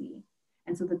legacy.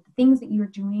 And so that the things that you're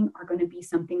doing are going to be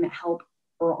something that help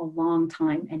for a long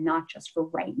time and not just for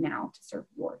right now to serve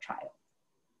your child.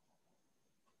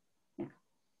 Yeah.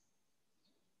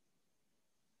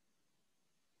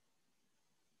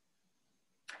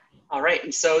 All right,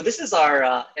 and so this is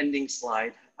our ending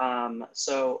slide.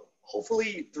 So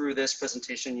hopefully through this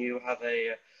presentation, you have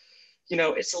it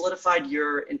solidified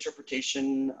your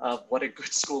interpretation of what a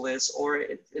good school is, or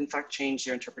it in fact changed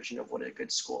your interpretation of what a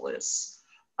good school is.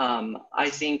 I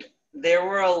think there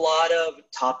were a lot of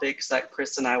topics that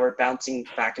Chris and I were bouncing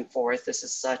back and forth. This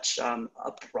is such a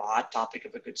broad topic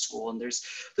of a good school, and there's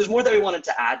more that we wanted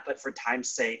to add, but for time's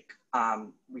sake,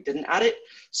 we didn't add it.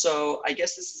 So I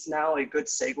guess this is now a good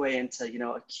segue into, you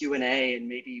know, a Q&A, and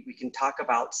maybe we can talk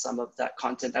about some of that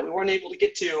content that we weren't able to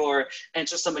get to, or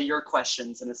answer some of your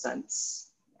questions in a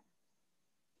sense.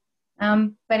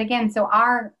 But again, so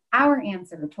our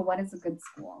answer to what is a good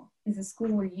school is a school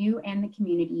where you and the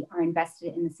community are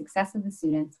invested in the success of the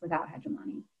students without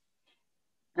hegemony.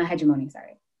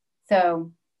 Sorry.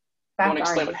 So you want to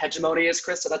explain what hegemony is,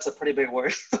 Chris? So that's a pretty big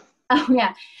word. Oh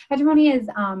yeah, hegemony is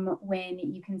when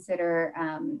you consider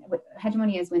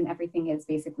hegemony is when everything is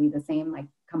basically the same, like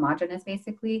homogenous.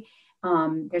 Basically,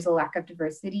 there's a lack of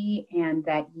diversity, and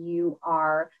that you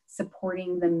are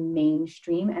supporting the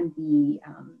mainstream and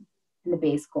the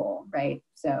base goal, right?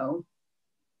 So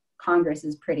Congress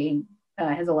is pretty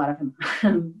has a lot of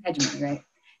hegemony, right?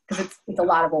 Because it's a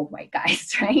lot of old white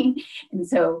guys, right?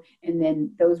 And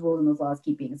then those rules and those laws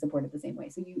keep being supported the same way.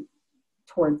 So you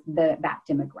towards that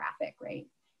demographic, right?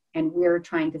 And we're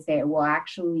trying to say, well,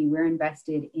 actually, we're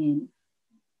invested in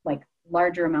like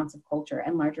larger amounts of culture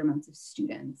and larger amounts of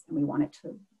students, and we want it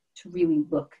to really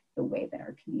look the way that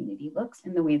our community looks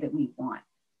and the way that we want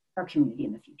our community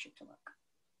in the future to look.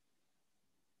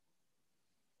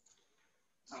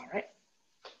 All right.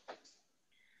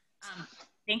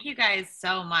 Thank you guys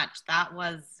so much. That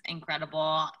was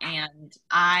incredible. And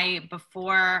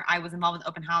before I was involved with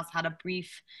Open House, had a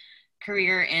brief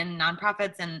career in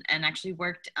nonprofits and actually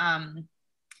worked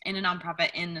in a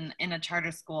nonprofit in a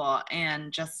charter school,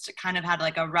 and just kind of had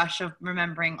like a rush of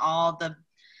remembering all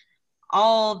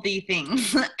the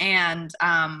things. And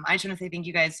I just want to say thank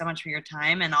you guys so much for your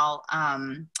time. And I'll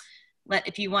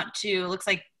if you want to, looks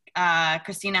like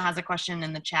Christina has a question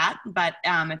in the chat, but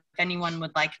if anyone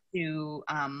would like to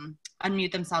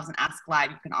unmute themselves and ask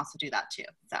live, you can also do that too.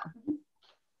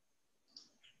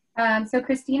 So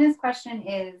Christina's question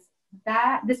is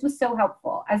that this was so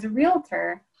helpful. As a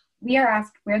realtor, we are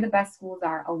asked where the best schools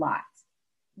are a lot.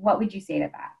 What would you say to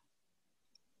that?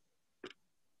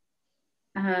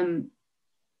 Um,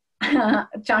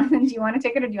 Jonathan, do you want to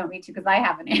take it or do you want me to? Because I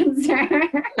have an answer.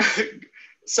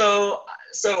 So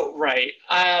right.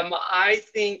 I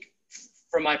think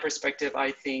from my perspective,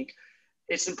 I think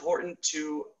it's important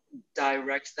to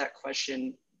direct that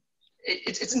question.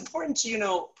 It's important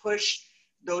to, push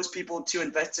those people to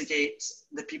investigate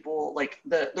the people, like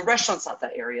the restaurants out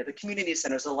that area, the community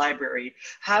centers, the library,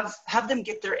 have them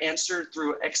get their answer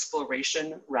through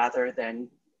exploration rather than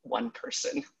one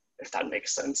person, if that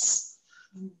makes sense.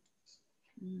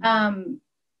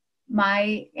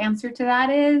 My answer to that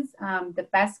is the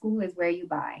best school is where you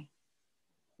buy.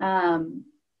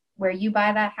 Where you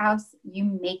buy that house, you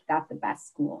make that the best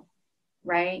school,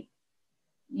 right?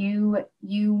 You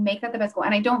make that the best school.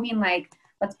 And I don't mean like,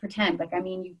 let's pretend, like, I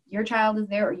mean, your child is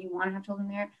there, or you want to have children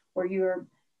there, or you're,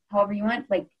 however you want,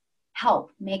 like,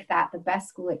 help make that the best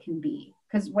school it can be.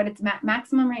 Because what it's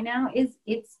maximum right now is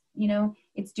it's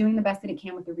doing the best that it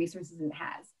can with the resources it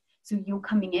has. So you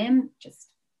coming in just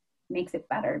makes it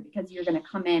better, because you're going to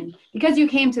come in, because you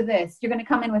came to this, you're going to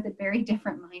come in with a very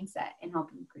different mindset and help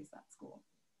increase that school.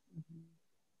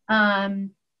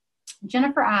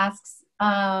 Jennifer asks,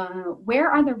 where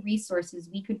are the resources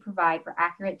we could provide for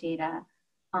accurate data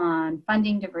on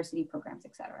funding, diversity programs,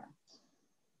 etc.?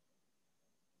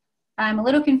 I'm a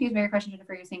little confused by your question,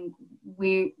 Jennifer. You're saying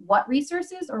what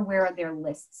resources, or where are there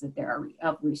lists that there are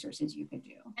of resources you could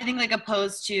do? I think like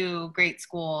opposed to great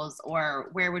schools, or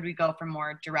where would we go for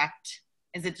more direct?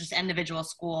 Is it just individual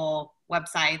school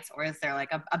websites, or is there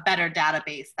like a better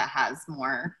database that has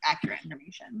more accurate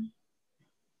information?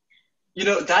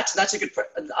 That's a good,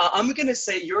 I'm going to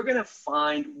say you're going to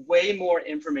find way more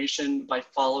information by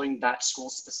following that school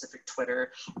specific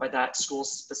Twitter, by that school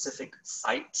specific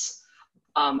site.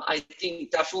 I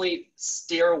think definitely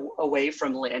steer away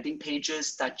from landing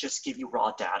pages that just give you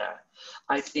raw data.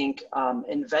 I think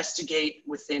investigate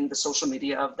within the social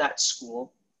media of that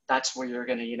school. That's where you're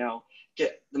going to,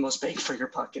 get the most bang for your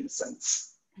buck, in a sense.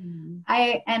 And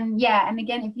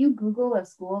again, if you Google a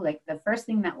school, like the first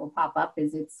thing that will pop up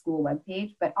is its school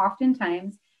webpage, but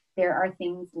oftentimes there are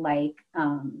things like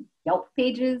Yelp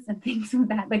pages and things like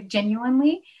that, like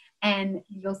genuinely, and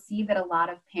you'll see that a lot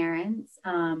of parents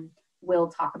will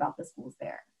talk about the schools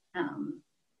there.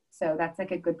 So that's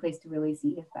like a good place to really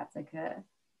see if that's like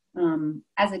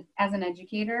as an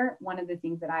educator, one of the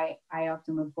things that I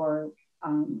often look for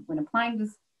when applying to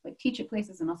like teach at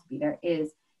places and also be there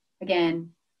is,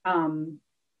 again,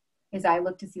 is I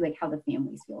look to see like how the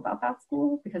families feel about that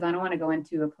school, because I don't want to go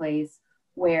into a place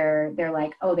where they're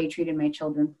like, oh, they treated my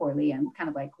children poorly. I'm kind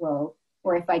of like, well,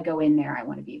 or if I go in there, I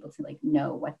want to be able to like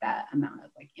know what that amount of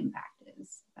like impact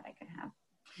is that I could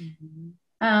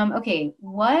have. Okay,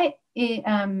 what is,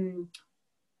 all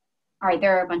right,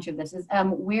 there are a bunch of this.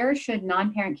 Where should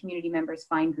non-parent community members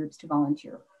find groups to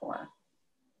volunteer for?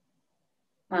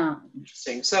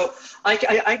 Interesting. So I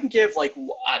can give like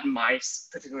at my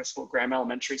particular school, Graham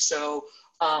Elementary. So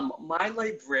my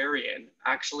librarian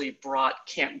actually brought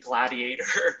Camp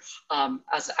Gladiator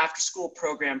as an after-school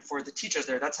program for the teachers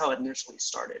there. That's how it initially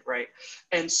started, right?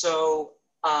 And so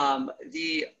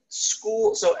the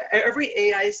school, so every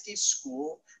AISD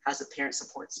school has a parent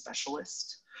support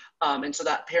specialist. And so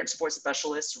that parent support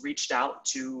specialist reached out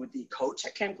to the coach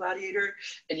at Camp Gladiator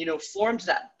and, formed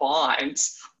that bond.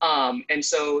 And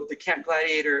so the Camp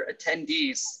Gladiator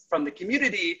attendees from the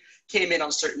community came in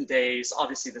on certain days.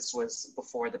 Obviously, this was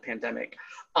before the pandemic,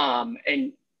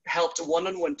 and helped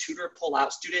one-on-one tutor pull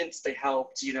out students. They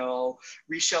helped,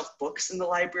 reshelf books in the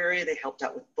library. They helped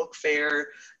out with book fair.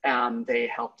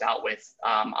 They helped out with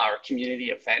our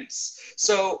community events.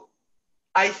 So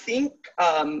I think,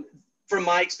 from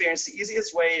my experience, the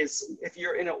easiest way is if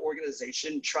you're in an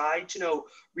organization, try to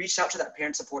reach out to that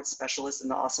parent support specialist in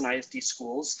the Austin ISD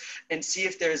schools and see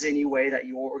if there's any way that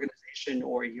your organization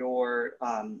or your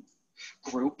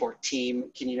group or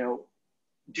team can,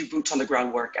 do boots on the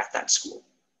ground work at that school.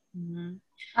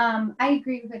 I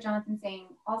agree with what Jonathan's saying.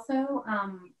 Also,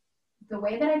 the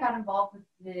way that I got involved with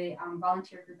the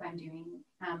volunteer group I'm doing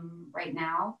right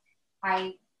now,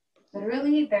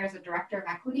 there's a director of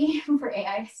equity for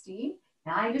AISD,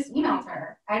 and I just emailed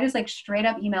her. I just like straight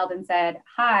up emailed and said,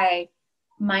 hi,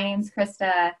 my name's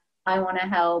Krista. I want to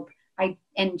help.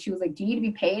 And she was like, do you need to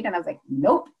be paid? And I was like,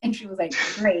 nope. And she was like,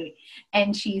 great.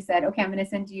 And she said, okay, I'm going to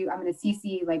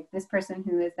CC like this person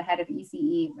who is the head of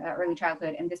ECE, early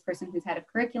childhood, and this person who's head of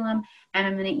curriculum. And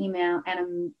I'm going to email,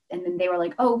 and then they were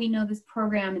like, oh, we know this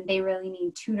program and they really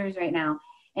need tutors right now.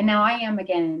 And now I am,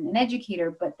 again, an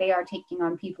educator, but they are taking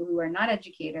on people who are not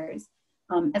educators,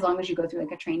 as long as you go through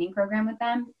like a training program with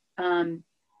them.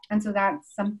 And so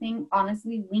that's something,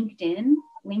 honestly,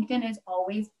 LinkedIn is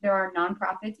always, there are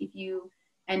nonprofits. If you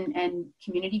and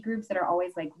community groups that are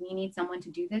always like, we need someone to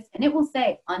do this, and it will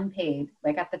say unpaid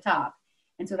like at the top.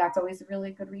 And so that's always a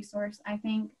really good resource, I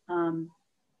think.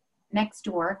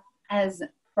 Nextdoor, as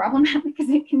problematic as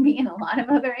it can be in a lot of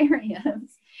other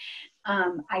areas,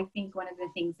 I think one of the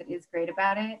things that is great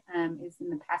about it is in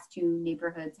the past two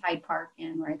neighborhoods, Hyde Park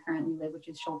and where I currently live, which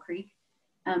is Shoal Creek,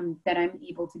 that I'm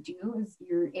able to do is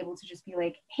you're able to just be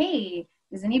like, hey,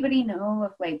 does anybody know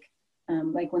if like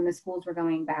when the schools were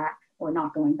going back, or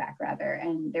not going back rather,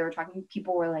 and they were talking,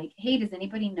 people were like, hey, does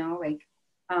anybody know like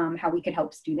how we could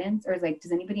help students? Or like,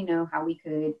 does anybody know how we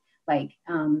could like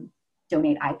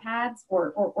donate iPads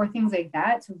or things like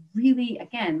that? So really,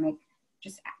 again, like,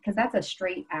 just because that's a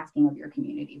straight asking of your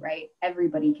community, right?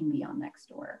 Everybody can be on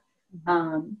Nextdoor.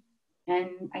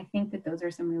 And I think that those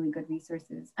are some really good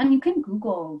resources. And you can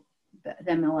Google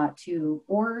them a lot too,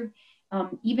 or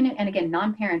even, and again,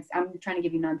 non-parents, I'm trying to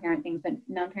give you non-parent things, but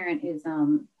non-parent is,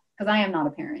 because I am not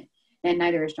a parent and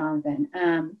neither is Jonathan.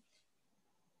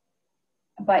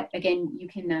 But again, you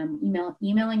can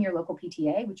emailing your local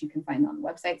PTA, which you can find on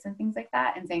websites and things like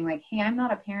that, and saying like, hey, I'm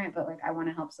not a parent, but like I want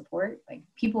to help support. Like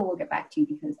people will get back to you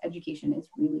because education is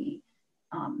really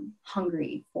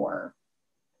hungry for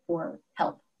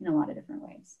help in a lot of different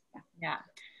ways. Yeah.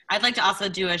 I'd like to also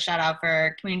do a shout out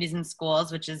for Communities in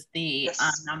Schools, which is the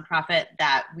nonprofit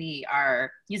that we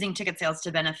are using ticket sales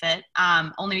to benefit,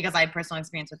 only because I have personal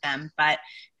experience with them, but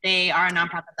they are a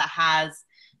nonprofit that has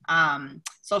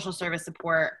social service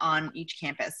support on each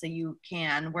campus. So you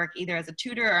can work either as a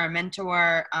tutor or a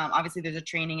mentor. Obviously there's a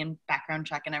training and background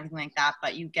check and everything like that,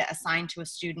 but you get assigned to a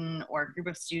student or a group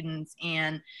of students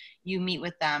and you meet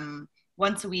with them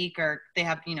once a week, or they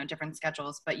have, different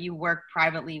schedules, but you work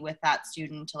privately with that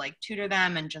student to like tutor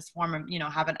them and just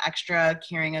have an extra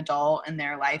caring adult in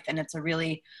their life. And it's a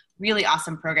really, really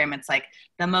awesome program. It's like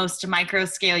the most micro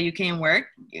scale you can work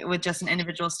with just an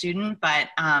individual student, but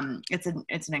it's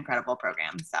an incredible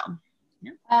program. So,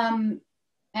 yeah. And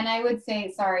I would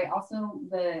say, sorry, also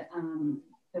the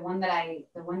one that I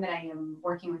am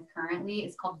working with currently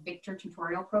is called Victor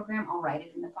Tutorial Program. I'll write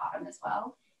it in the bottom as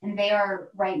well. And they are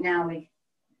right now, like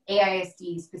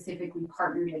AISD specifically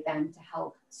partnered with them to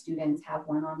help students have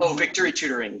one-on-one. Oh, Victory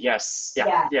Tutoring, yes.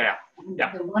 Yeah.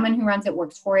 The woman who runs it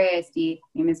works for AISD. Her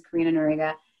name is Karina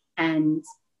Noriga. And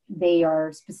they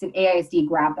are specific, AISD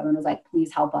grabbed them and was like,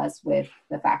 please help us with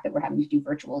the fact that we're having to do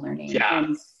virtual learning. Yeah.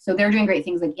 And so they're doing great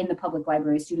things like in the public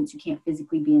library, students who can't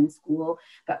physically be in school,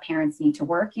 but parents need to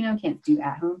work, can't do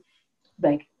at home.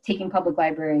 Like taking public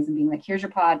libraries and being like, here's your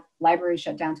pod, library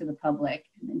shut down to the public,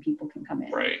 and then people can come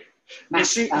in. Right.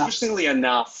 Interestingly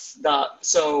enough,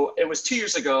 so it was 2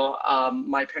 years ago,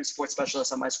 my parent support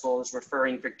specialist at my school was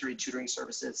referring Victory tutoring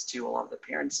services to a lot of the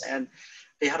parents, and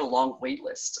they had a long wait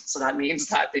list. So that means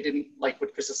that they didn't, like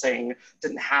what Chris is saying,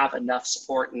 didn't have enough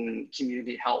support and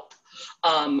community help.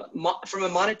 From a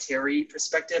monetary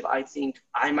perspective, I think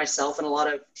I myself and a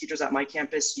lot of teachers at my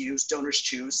campus use Donors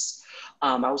Choose.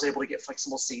 I was able to get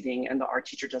flexible seating, and the art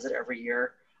teacher does it every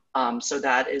year. So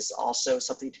that is also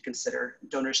something to consider.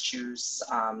 Donors Choose,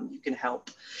 you can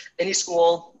help any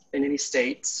school in any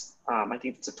state. I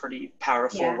think it's a pretty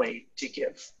powerful way to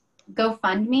give.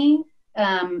 GoFundMe,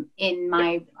 in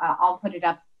my, I'll put it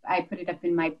up. I put it up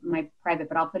in my private,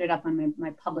 but I'll put it up on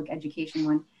my public education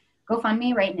one.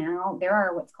 GoFundMe right now, there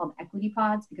are what's called equity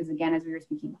pods, because again, as we were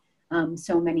speaking,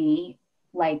 so many,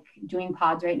 like doing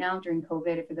pods right now during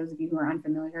COVID, for those of you who are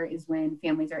unfamiliar, is when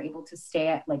families are able to stay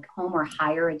at like home or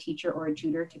hire a teacher or a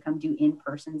tutor to come do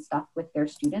in-person stuff with their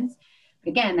students.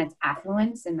 But again, that's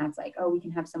affluence, and that's like, oh, we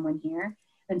can have someone here.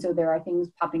 And so there are things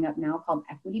popping up now called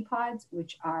equity pods,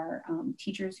 which are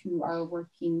teachers who are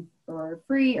working for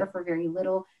free or for very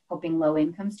little, helping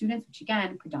low-income students, which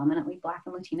again, predominantly Black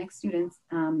and Latinx students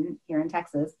here in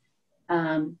Texas,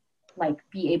 like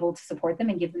be able to support them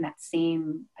and give them that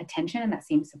same attention and that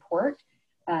same support.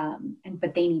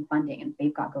 But they need funding, and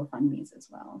they've got GoFundMes as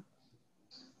well.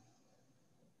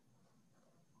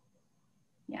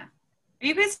 Yeah. Are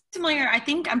you guys familiar? I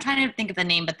think I'm trying to think of the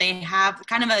name, but they have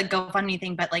kind of a GoFundMe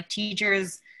thing, but like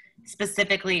teachers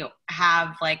specifically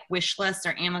have like wish lists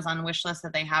or Amazon wish lists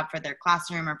that they have for their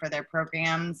classroom or for their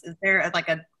programs. Is there like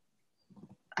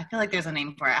I feel like there's a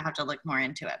name for it. I have to look more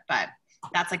into it, but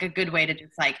that's like a good way to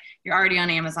just like, you're already on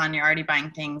Amazon, you're already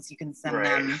buying things, you can send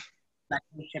them, like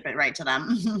you ship it right to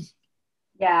them.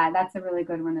 Yeah, that's a really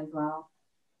good one as well.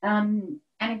 And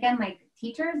again, like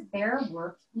teachers, their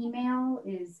work email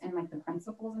is, and like the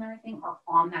principals and everything are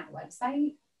on that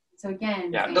website. So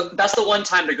again, that's the one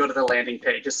time to go to the landing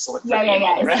page, just to look for to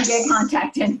get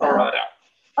contact info.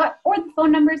 Or the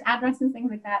phone numbers, addresses,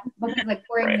 things like that. Because like,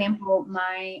 for example,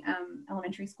 my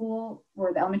elementary school,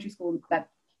 or the elementary school that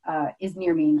is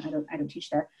near me. I don't teach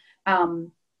there.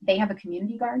 They have a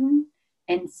community garden.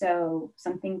 And so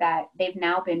something that they've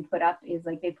now been put up is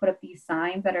like, they put up these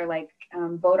signs that are like,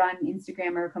 vote on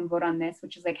Instagram or come vote on this,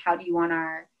 which is like, how do you want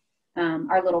our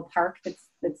little park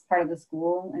that's part of the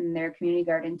school and their community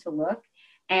garden to look?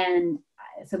 And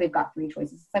so they've got 3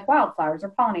 choices. It's like wildflowers or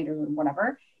pollinators or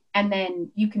whatever. And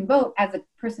then you can vote as a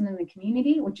person in the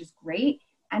community, which is great.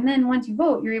 And then once you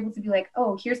vote, you're able to be like,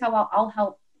 oh, here's how I'll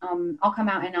help. I'll come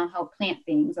out and I'll help plant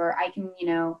things, or I can,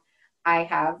 I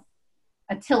have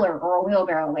a tiller or a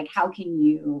wheelbarrow. Like, how can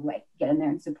you like get in there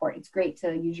and support? It's great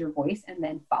to use your voice and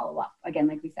then follow up again,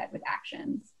 like we said, with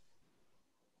actions.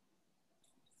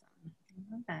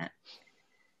 I love that.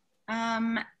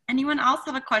 Anyone else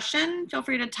have a question? Feel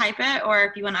free to type it, or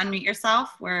if you want to unmute yourself,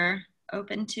 we're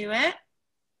open to it.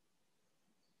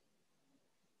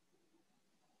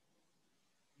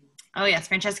 Oh yes,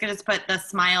 Francesca just put the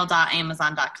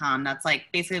smile.amazon.com. That's like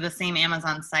basically the same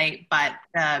Amazon site, but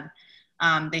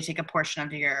they take a portion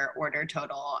of your order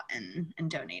total and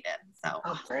donate it. So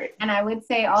great. And I would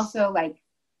say also, like,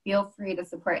 feel free to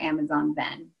support Amazon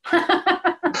then.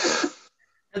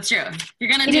 That's true. You're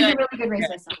gonna do it. It is a really good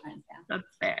resource sometimes. Yeah.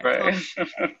 That's fair.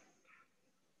 Right.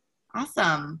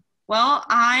 Awesome. Well,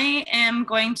 I am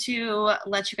going to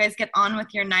let you guys get on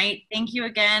with your night. Thank you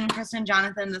again, Kristen and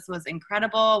Jonathan. This was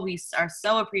incredible. We are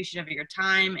so appreciative of your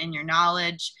time and your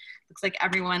knowledge. Looks like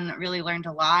everyone really learned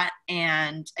a lot.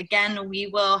 And again, we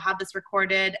will have this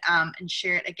recorded and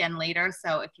share it again later.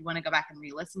 So if you want to go back and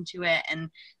re-listen to it, and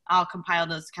I'll compile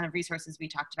those kind of resources we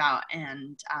talked about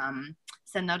and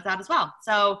send those out as well.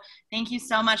 So thank you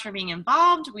so much for being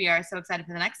involved. We are so excited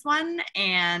for the next one.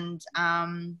 And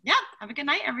yeah, have a good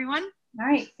night, everyone. All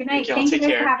right. Good night. Thank you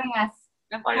guys for having us.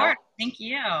 Of course. Thank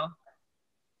you.